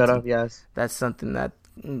 We should have, yes. That's something that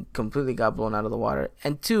completely got blown out of the water.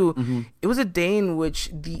 And 2, it was a day in which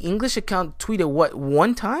the English account tweeted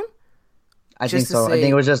one time? I think so. I think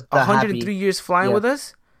it was just 103 years flying with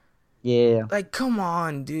us? Yeah. Like, come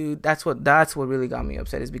on, dude. That's what really got me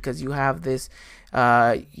upset, is because you have this.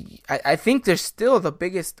 I think they're still the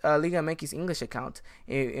biggest Liga MX English account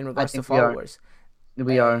in regards to followers.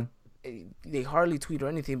 We are. They hardly tweet or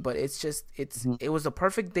anything, but it's just it was a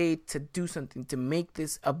perfect day to do something, to make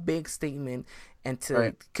this a big statement, and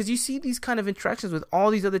to because you see these kind of interactions with all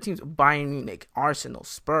these other teams, Bayern Munich, Arsenal,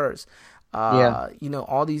 Spurs, all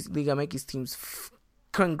these Liga MX teams.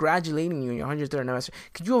 Congratulating you on your 103rd anniversary.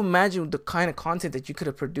 Could you imagine the kind of content that you could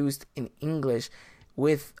have produced in English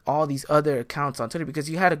with all these other accounts on Twitter? Because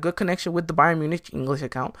you had a good connection with the Bayern Munich English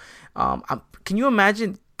account. Can you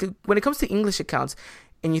imagine when it comes to English accounts,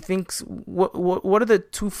 and you think what are the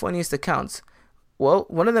 2 funniest accounts? Well,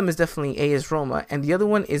 one of them is definitely AS Roma, and the other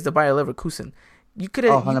one is the Bayer Leverkusen. You could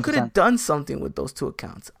have done something with those 2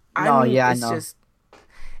 accounts.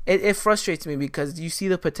 It frustrates me because you see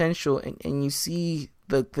the potential and you see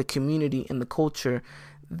the community and the culture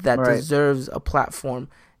that deserves a platform,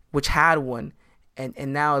 which had one,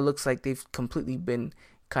 and now it looks like they've completely been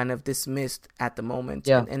kind of dismissed at the moment.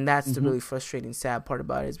 Yeah. And that's the really frustrating, sad part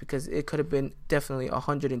about it, is because it could have been definitely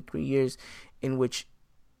 103 years in which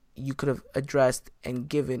you could have addressed and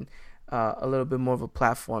given a little bit more of a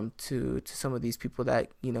platform to some of these people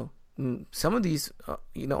that, some of these,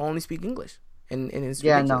 only speak English. And it's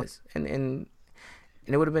ridiculous. And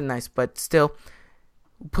it would have been nice. But still,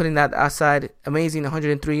 putting that aside, amazing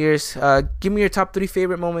 103 years. Give me your top 3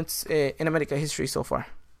 favorite moments in America history so far.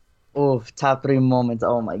 Oh, top 3 moments.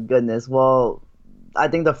 Oh, my goodness. Well, I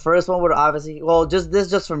think the first one would obviously... Well,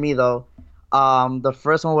 just for me, though. The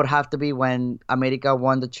first one would have to be when America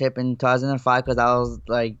won the chip in 2005, because that was,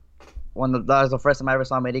 that was the first time I ever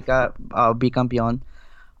saw America be campeón.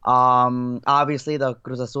 Obviously the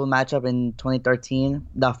Cruz Azul matchup in 2013,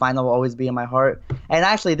 the final will always be in my heart. And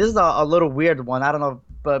actually, this is a little weird one. I don't know,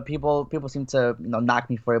 but people seem to knock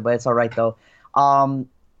me for it, but it's all right though.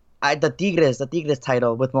 The Tigres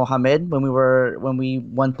title with Mohamed when we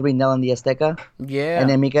won 3-0 in the Azteca. Yeah. And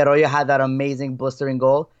then Miguel Arroyo had that amazing blistering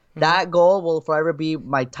goal. That goal will forever be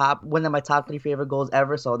one of my top 3 favorite goals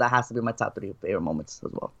ever. So that has to be my top 3 favorite moments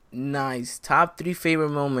as well. Nice. Top 3 favorite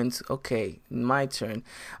moments. Okay, my turn.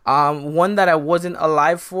 One that I wasn't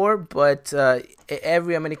alive for, but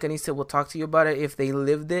every Americanista will talk to you about it if they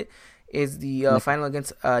lived it, is the final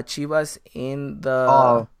against Chivas in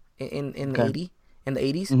the in the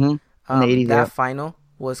 80s. Mm-hmm. In the 80s, that final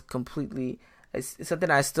was completely. It's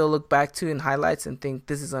something I still look back to in highlights and think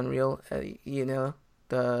this is unreal.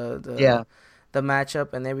 The the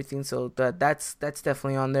matchup and everything. So that's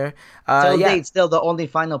definitely on there. Till Yeah, date, still the only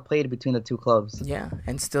final played between the two clubs. yeah,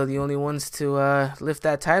 and still the only ones to lift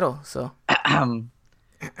that title. So.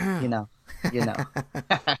 you know, you know.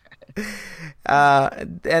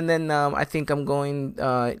 And then I think I'm going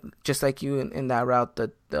just like you in that route,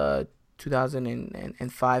 the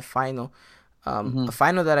 2005 final. A Hmm.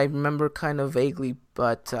 final that I remember kind of vaguely,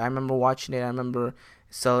 but I remember watching it. I remember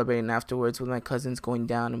celebrating afterwards with my cousins, going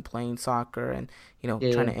down and playing soccer, and Yeah,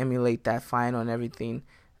 trying yeah. to emulate that final and everything.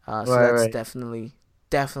 So Right, that's right.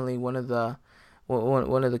 definitely one of the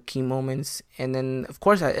key moments. And then of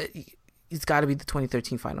course it's got to be the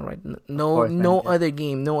 2013 final, right? Of No, course, man. no Yeah. other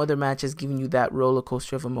game, no other match has given you that roller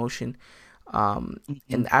coaster of emotion. Hmm.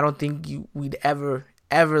 And I don't think we'd ever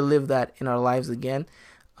live that in our lives again.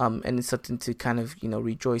 And it's something to kind of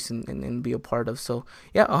rejoice and be a part of. So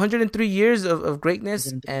yeah, 103 years of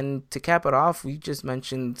greatness, and to cap it off, we just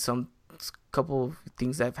mentioned some couple of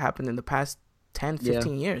things that have happened in the past 10, Yeah,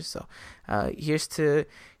 15 years. So here's to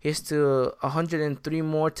 103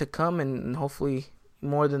 more to come, and hopefully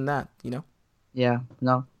more than that. yeah.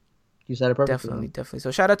 No, you said it perfectly, Definitely, man. definitely. So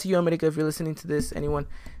shout out to you, America, if you're listening to this. Anyone,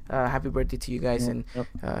 happy birthday to you guys, Yeah, and yep,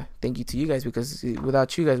 thank you to you guys, because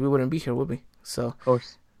without you guys, we wouldn't be here, would we? So of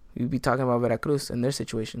course. we'd be talking about Veracruz and their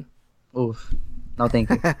situation. Oof. No, thank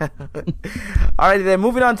you. Alrighty then,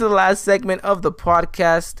 moving on to the last segment of the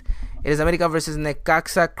podcast. It is America versus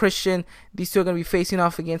Necaxa. Christian, these two are going to be facing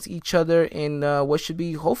off against each other in what should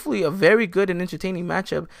be hopefully a very good and entertaining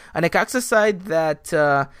matchup. A Necaxa side that,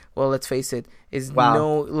 well, let's face it, is Wow.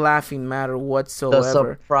 no laughing matter The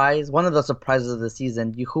whatsoever. surprise, one of the surprises of the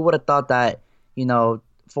season. Who would have thought that, you know,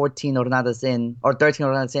 14 jornadas in or 13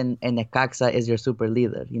 jornadas in, and Necaxa is your super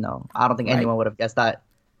leader? I don't think Right? anyone would have guessed that.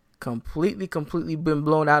 Completely been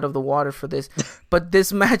blown out of the water for this. But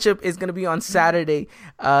this matchup is going to be on Saturday,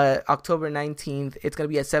 October 19th. It's going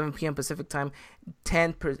to be at 7 p.m. Pacific time,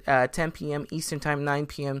 10 p.m. Eastern time, 9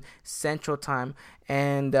 p.m. Central time.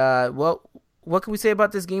 And, well, what can we say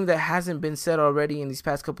about this game that hasn't been said already in these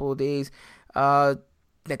past couple of days?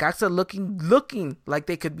 Necaxa looking like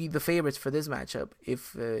they could be the favorites for this matchup.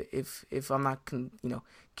 If I'm not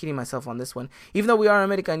kidding myself on this one, even though we are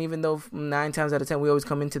America, and even though 9 times out of 10 we always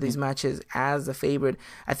come into these matches as the favorite,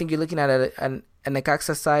 I think you're looking at a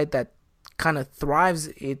Necaxa side that kind of thrives.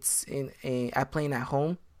 At playing at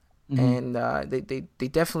home, Mm-hmm. and they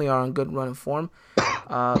definitely are on good run and form.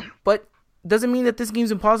 But doesn't mean that this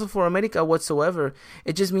game's impossible for America whatsoever.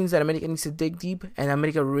 It just means that America needs to dig deep, and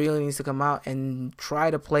America really needs to come out and try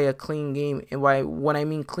to play a clean game. And when I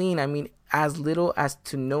mean clean, I mean as little as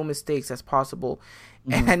to no mistakes as possible.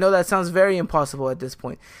 Mm-hmm. And I know that sounds very impossible at this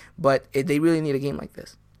point, but they really need a game like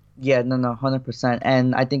this. Yeah, no, 100%.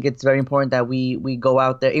 And I think it's very important that we go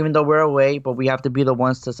out there, even though we're away, but we have to be the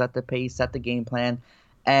ones to set the pace, set the game plan.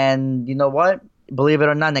 And you know what? Believe it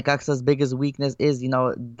or not, Necaxa's biggest weakness is,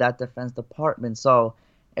 that defense department. So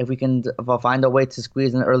if we can find a way to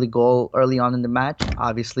squeeze an early goal early on in the match,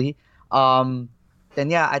 obviously, um, then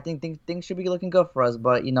yeah, I think things should be looking good for us.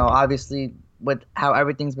 But, obviously, with how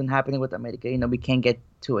everything's been happening with America, we can't get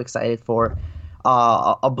too excited for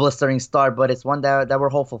a blistering start, but it's one that we're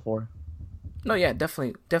hopeful for. No, yeah,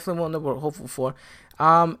 definitely one that we're hopeful for.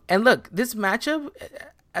 And look, this matchup,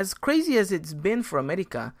 as crazy as it's been for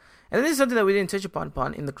America, and this is something that we didn't touch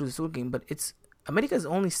upon in the Cruz Azul game, but it's America's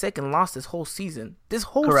only second loss this whole season. This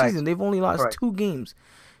whole Correct. season, they've only lost Correct. two games.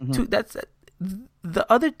 Hmm. Two. That's the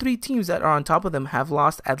other three teams that are on top of them have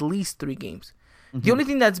lost at least three games. The Hmm. only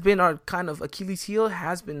thing that's been our kind of Achilles heel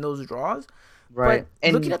has been those draws. Right.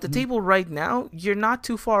 But looking And at the table right now, you're not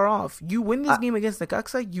too far off. You win this uh, game against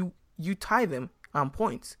Necaxa, you tie them on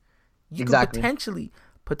points. You could exactly.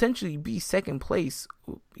 potentially be second place.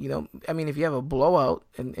 I mean, if you have a blowout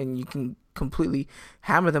and you can completely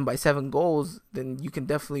hammer them by 7 goals, then you can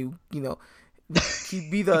definitely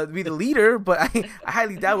be the leader. But I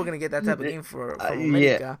highly doubt we're gonna get that type of game from Yeah,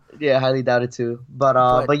 America. yeah, highly doubt it too. But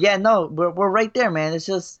But but yeah, no, we're right there, man. It's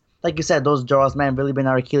just like you said, those draws, man, really been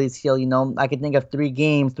our Achilles heel. I can think of 3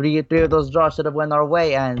 games, three of those draws should have went our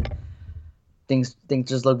way, and things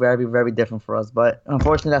just look very very different for us. But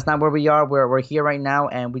unfortunately, that's not where we are. We're here right now,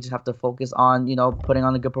 and we just have to focus on putting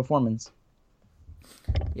on a good performance.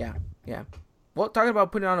 yeah, yeah. Well, talking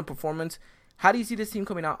about putting on a performance, how do you see this team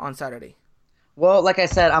coming out on Saturday? Well, like I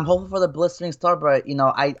said, I'm hoping for the blistering start, but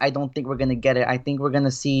I don't think we're gonna get it. I think we're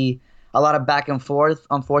gonna see a lot of back and forth,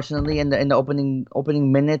 unfortunately, in the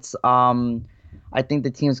opening minutes. I think the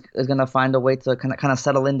team is gonna find a way to kind of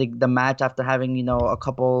settle in the match after having a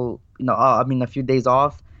couple, a few days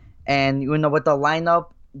off, and with the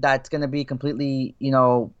lineup that's gonna be completely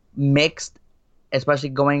mixed, especially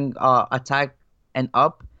going attack and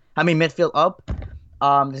up. I mean midfield up.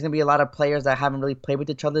 There's gonna be a lot of players that haven't really played with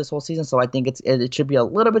each other this whole season, so I think it should be a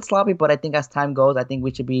little bit sloppy. But I think as time goes, I think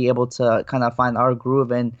we should be able to kind of find our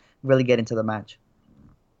groove and really get into the match.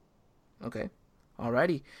 Okay.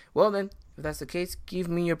 Alrighty. Well then, if that's the case, give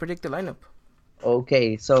me your predicted lineup.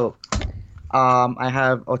 Okay, so I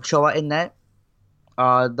have Ochoa in net.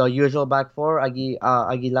 The usual back four: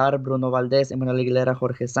 Aguilar, Bruno Valdez, Emmanuel Aguilera,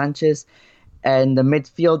 Jorge Sanchez. And the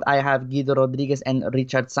midfield, I have Guido Rodriguez and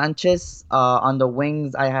Richard Sanchez. On the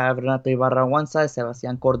wings, I have Renato Ibarra on one side,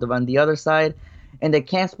 Sebastian Cordova on the other side. In the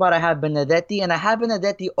camp spot, I have Benedetti, and I have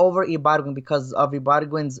Benedetti over Ibargüen because of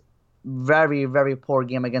Ibargüen's very, very poor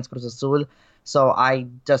game against Cruz Azul. So I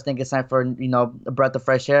just think it's time for a breath of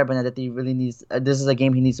fresh air. Benedetti really needs. This is a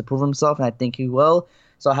game he needs to prove himself, and I think he will.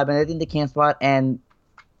 So I have Benedetti in the camp spot and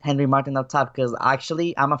Henry Martin up top because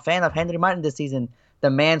actually I'm a fan of Henry Martin this season. The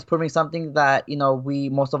man's proving something that we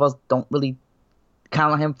most of us don't really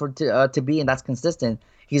count on him to be, and that's consistent.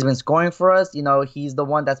 He's been scoring for us. He's the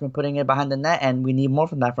one that's been putting it behind the net, and we need more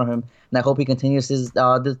from that from him. And I hope he continues his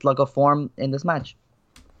this luck of form in this match.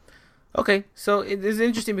 Okay, so it is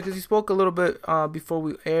interesting because you spoke a little bit before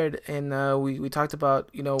we aired, and we talked about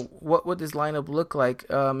what would this lineup look like,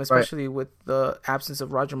 especially with the absence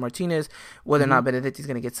of Roger Martinez, whether or not Benedetti's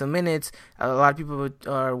going to get some minutes. A lot of people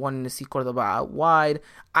are wanting to see Cordoba out wide.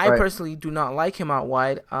 I personally do not like him out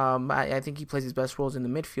wide. I think he plays his best roles in the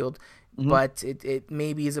midfield. But it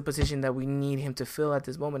maybe is a position that we need him to fill at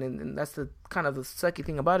this moment, and that's the kind of the sucky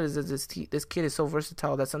thing about it is that this kid is so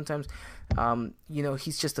versatile that sometimes,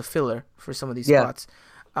 he's just a filler for some of these spots.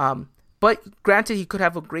 But granted, he could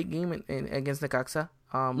have a great game against Necaxa.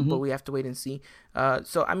 But we have to wait and see.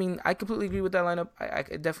 So, I mean, I completely agree with that lineup. I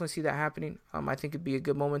definitely see that happening. I think it'd be a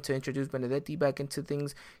good moment to introduce Benedetti back into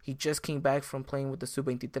things. He just came back from playing with the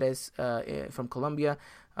Sub-23 from Colombia.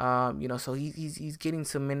 So he's getting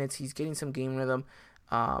some minutes. He's getting some game rhythm.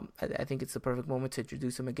 I think it's the perfect moment to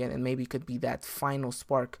introduce him again, and maybe it could be that final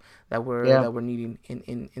spark that we're needing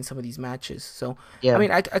in some of these matches. So, I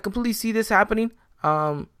mean, I completely see this happening.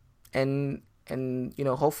 And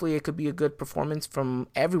hopefully it could be a good performance from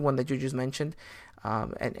everyone that you just mentioned.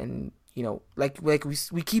 Like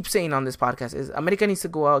we keep saying on this podcast is America needs to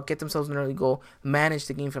go out, get themselves an early goal, manage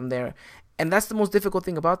the game from there. And that's the most difficult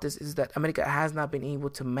thing about this is that America has not been able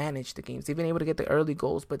to manage the games. They've been able to get the early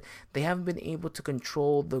goals, but they haven't been able to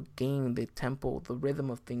control the game, the tempo, the rhythm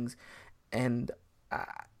of things. And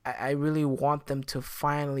I really want them to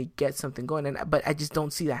finally get something going, but I just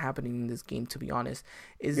don't see that happening in this game. To be honest,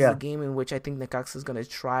 is a game in which I think Necaxa is going to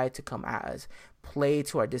try to come at us, play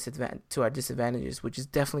to our disadvantages, which is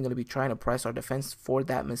definitely going to be trying to press our defense for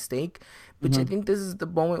that mistake. Which I think this is the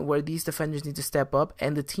moment where these defenders need to step up,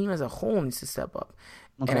 and the team as a whole needs to step up.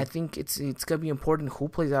 Okay. And I think it's going to be important who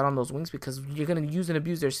plays out on those wings because you're going to use and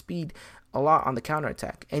abuse their speed a lot on the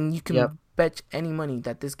counterattack, and you can bet any money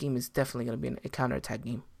that this game is definitely going to be a counterattack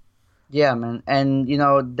game. Yeah, man, and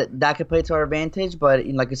that could play to our advantage, but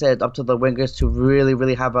like I said, up to the wingers to really,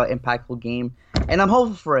 really have an impactful game, and I'm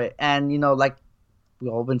hopeful for it. And like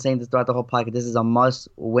we've all been saying this throughout the whole podcast, this is a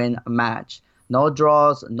must-win match. No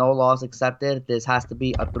draws, no loss accepted. This has to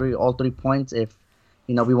be all 3 points if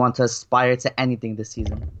we want to aspire to anything this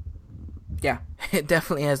season. Yeah, it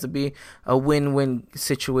definitely has to be a win-win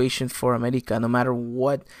situation for America, no matter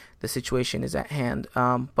what the situation is at hand.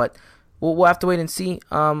 But we'll have to wait and see.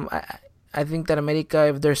 I think that America,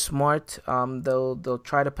 if they're smart, they'll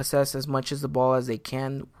try to possess as much as the ball as they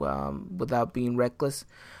can without being reckless.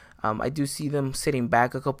 I do see them sitting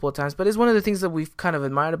back a couple of times, but it's one of the things that we've kind of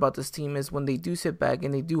admired about this team is when they do sit back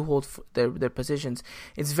and they do hold their positions,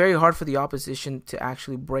 it's very hard for the opposition to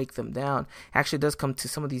actually break them down. It actually does come to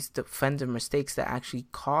some of these defender mistakes that actually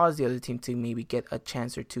cause the other team to maybe get a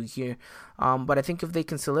chance or two here. But I think if they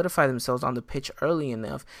can solidify themselves on the pitch early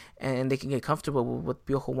enough and they can get comfortable with what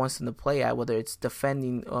Piojo wants them to play at, whether it's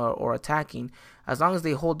defending or attacking, as long as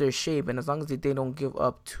they hold their shape and as long as they don't give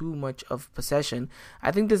up too much of possession,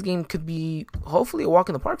 I think this game could be hopefully a walk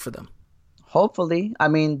in the park for them. Hopefully, I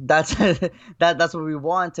mean that's that's what we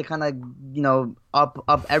want to kind of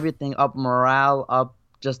up everything, up morale, up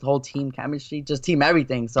just whole team chemistry, just team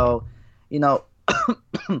everything. So, it'd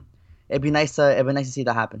be nice to see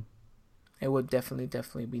that happen. It would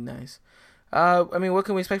definitely be nice. I mean, what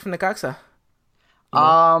can we expect from Necaxa?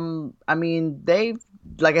 I mean,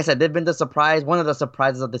 like I said, they've been one of the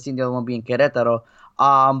surprises of the season, the other one being Querétaro.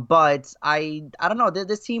 But I don't know.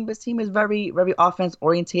 This team is very, very offense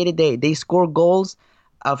orientated. They score goals.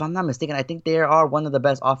 If I'm not mistaken, I think they are one of the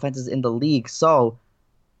best offenses in the league. So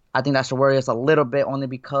I think that should worry us a little bit, only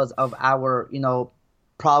because of our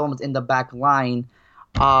problems in the back line.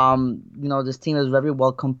 This team is very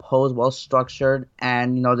well composed, well structured,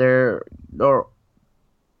 and they're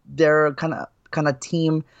kind of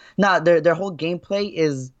team. Nah, their whole gameplay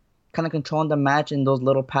is kind of controlling the match in those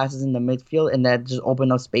little passes in the midfield, and that just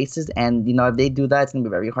open up spaces. And if they do that, it's gonna be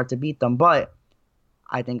very hard to beat them. But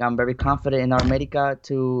I think I'm very confident in our America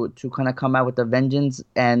to kind of come out with a vengeance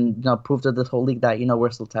and prove to this whole league that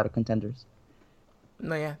we're still title contenders.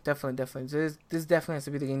 No, yeah, definitely, definitely. This definitely has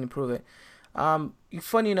to be the game to prove it.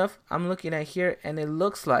 Funny enough, I'm looking at here, and it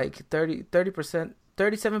looks like 30%,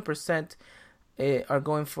 37% are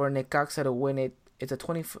going for Necaxa to win it. It's a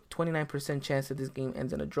 29% chance that this game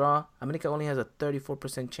ends in a draw. America only has a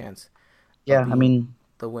 34% chance of Yeah, I being mean,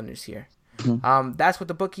 the winners here. mhm. That's what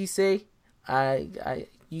the bookies say.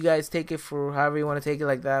 You guys take it for however you want to take it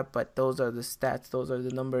like that, but those are the stats. Those are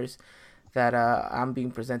the numbers that I'm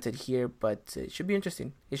being presented here. But it should be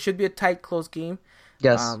interesting. It should be a tight, close game.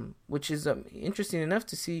 Yes. Which is interesting enough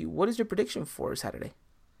to see. What is your prediction for Saturday?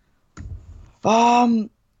 Um,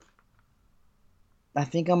 I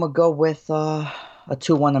think I'm gonna go with a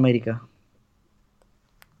 2-1 America.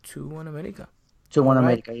 2-1 America. 2-1 All right.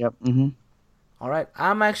 America. Yep. Mm-hmm. All right.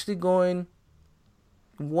 I'm actually going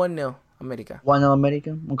 1-0 America. 1-0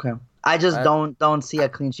 America. Okay. I just Uh, don't see a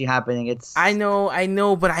clean sheet happening. I It's know, I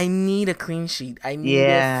know, but I need a clean sheet. I need it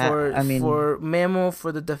Yeah. for I mean, Memo,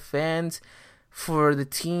 for the defense, for the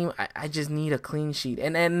team. I just need a clean sheet,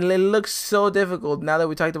 and it looks so difficult now that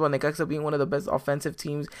we talked about Necaxa being one of the best offensive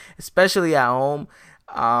teams, especially at home.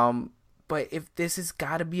 But if this has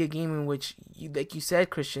got to be a game in which, like you said,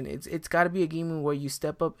 Christian, it's got to be a game where you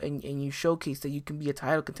step up and you showcase that you can be a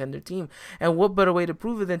title contender team. And what better way to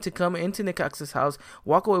prove it than to come into Necaxa's house,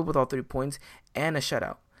 walk away with all 3 points and a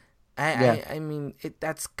shutout. yeah. I mean,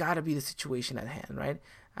 that's got to be the situation at hand, right?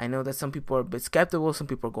 I know that some people are a bit skeptical. Some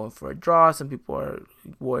people are going for a draw. Some people are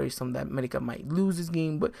worrisome that America might lose this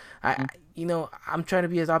game. But I'm trying to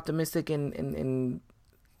be as optimistic and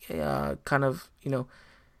kind of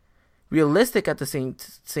realistic at the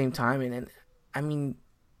same time. And I mean,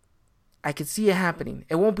 I can see it happening.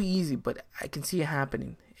 It won't be easy, but I can see it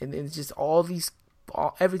happening. And it's just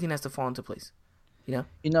everything has to fall into place. You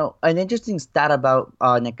know. An interesting stat about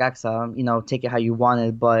Necaxa. Take it how you want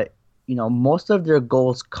it, but most of their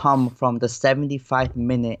goals come from the 75th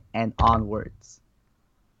minute and onwards.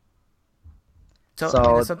 So I mean,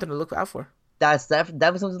 So that's something to look out for. that's something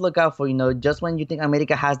to look out for. Just when you think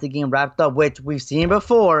America has the game wrapped up, which we've seen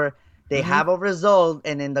before, they Mm-hmm. have a result,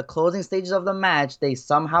 and in the closing stages of the match, they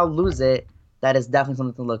somehow lose it. That is definitely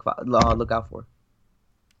something to look out for.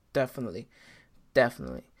 Definitely,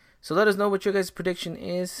 definitely. So let us know what your guys' prediction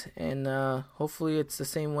is, and hopefully it's the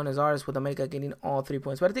same one as ours with America getting all 3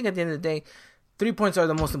 points. But I think at the end of the day, 3 points are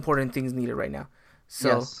the most important things needed right now. So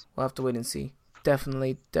Yes. we'll have to wait and see.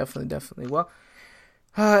 Definitely, definitely, definitely. Well,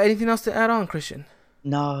 anything else to add on, Christian?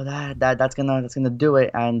 No, that's gonna do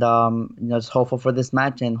it, and just hopeful for this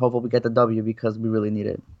match, and hopeful we get the W because we really need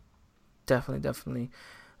it. Definitely, definitely.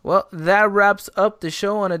 Well, that wraps up the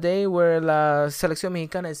show on a day where La Selección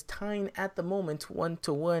Mexicana is tying at the moment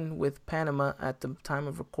 1-1 with Panama at the time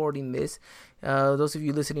of recording this. Those of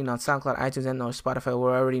you listening on SoundCloud, iTunes, and or Spotify will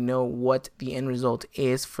already know what the end result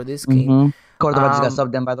is for this game. Mm-hmm. Cordova just got Um,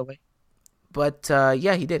 subbed in, by the way. but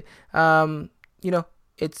yeah, he did. You know,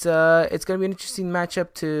 it's gonna be an interesting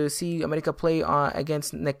matchup to see America play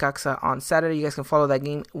against Necaxa on Saturday. You guys can follow that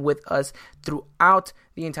game with us throughout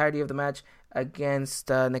the entirety of the match against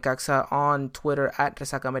Necaxa on Twitter at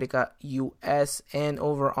Resaca America US and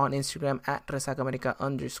over on Instagram at Resaca America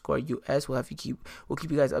 _US. We'll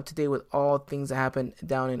keep you guys up to date with all things that happen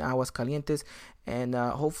down in Aguascalientes, and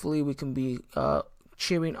hopefully we can be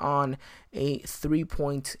cheering on a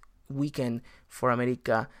 3-point weekend for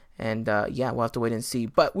America. And yeah, we'll have to wait and see.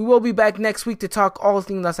 But we will be back next week to talk all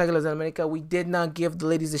things Las Águilas del América. We did not give the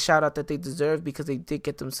ladies the shout out that they deserve because they did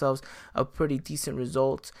get themselves a pretty decent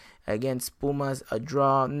result against Pumas, a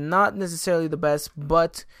draw. Not necessarily the best,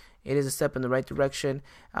 but it is a step in the right direction.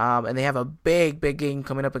 And they have a big game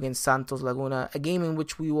coming up against Santos Laguna, a game in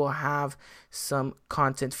which we will have some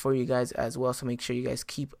content for you guys as well. So make sure you guys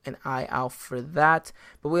keep an eye out for that.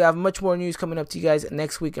 But we have much more news coming up to you guys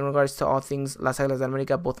next week in regards to all things Las Águilas del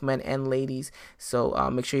América, both men and ladies. So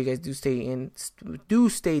make sure you guys do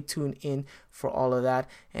stay tuned in for all of that.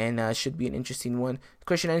 And should be an interesting one.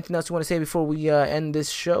 Christian, anything else you want to say before we end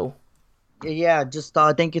this show? Yeah, just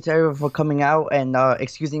thank you to everyone for coming out and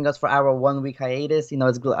excusing us for our 1 week hiatus.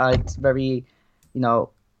 It's very,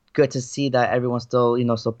 good to see that everyone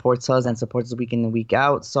still, supports us and supports us week in and week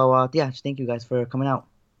out. So yeah, just thank you guys for coming out.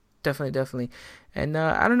 Definitely. And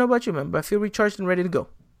I don't know about you, man, but I feel recharged and ready to go.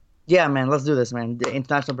 Yeah, man, let's do this, man. The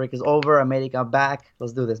international break is over. America back.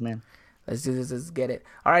 Let's do this, man. Let's do this. Let's get it.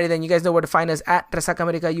 Alrighty, then. You guys know where to find us at Resaca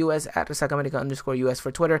America US, at Resaca America underscore US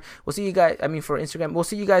for Twitter. We'll see you guys, for Instagram. We'll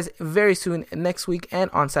see you guys very soon next week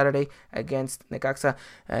and on Saturday against Necaxa.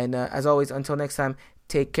 And as always, until next time,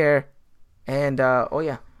 take care. And, oh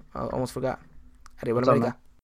yeah, I almost forgot. Arriba What's la up, man? América.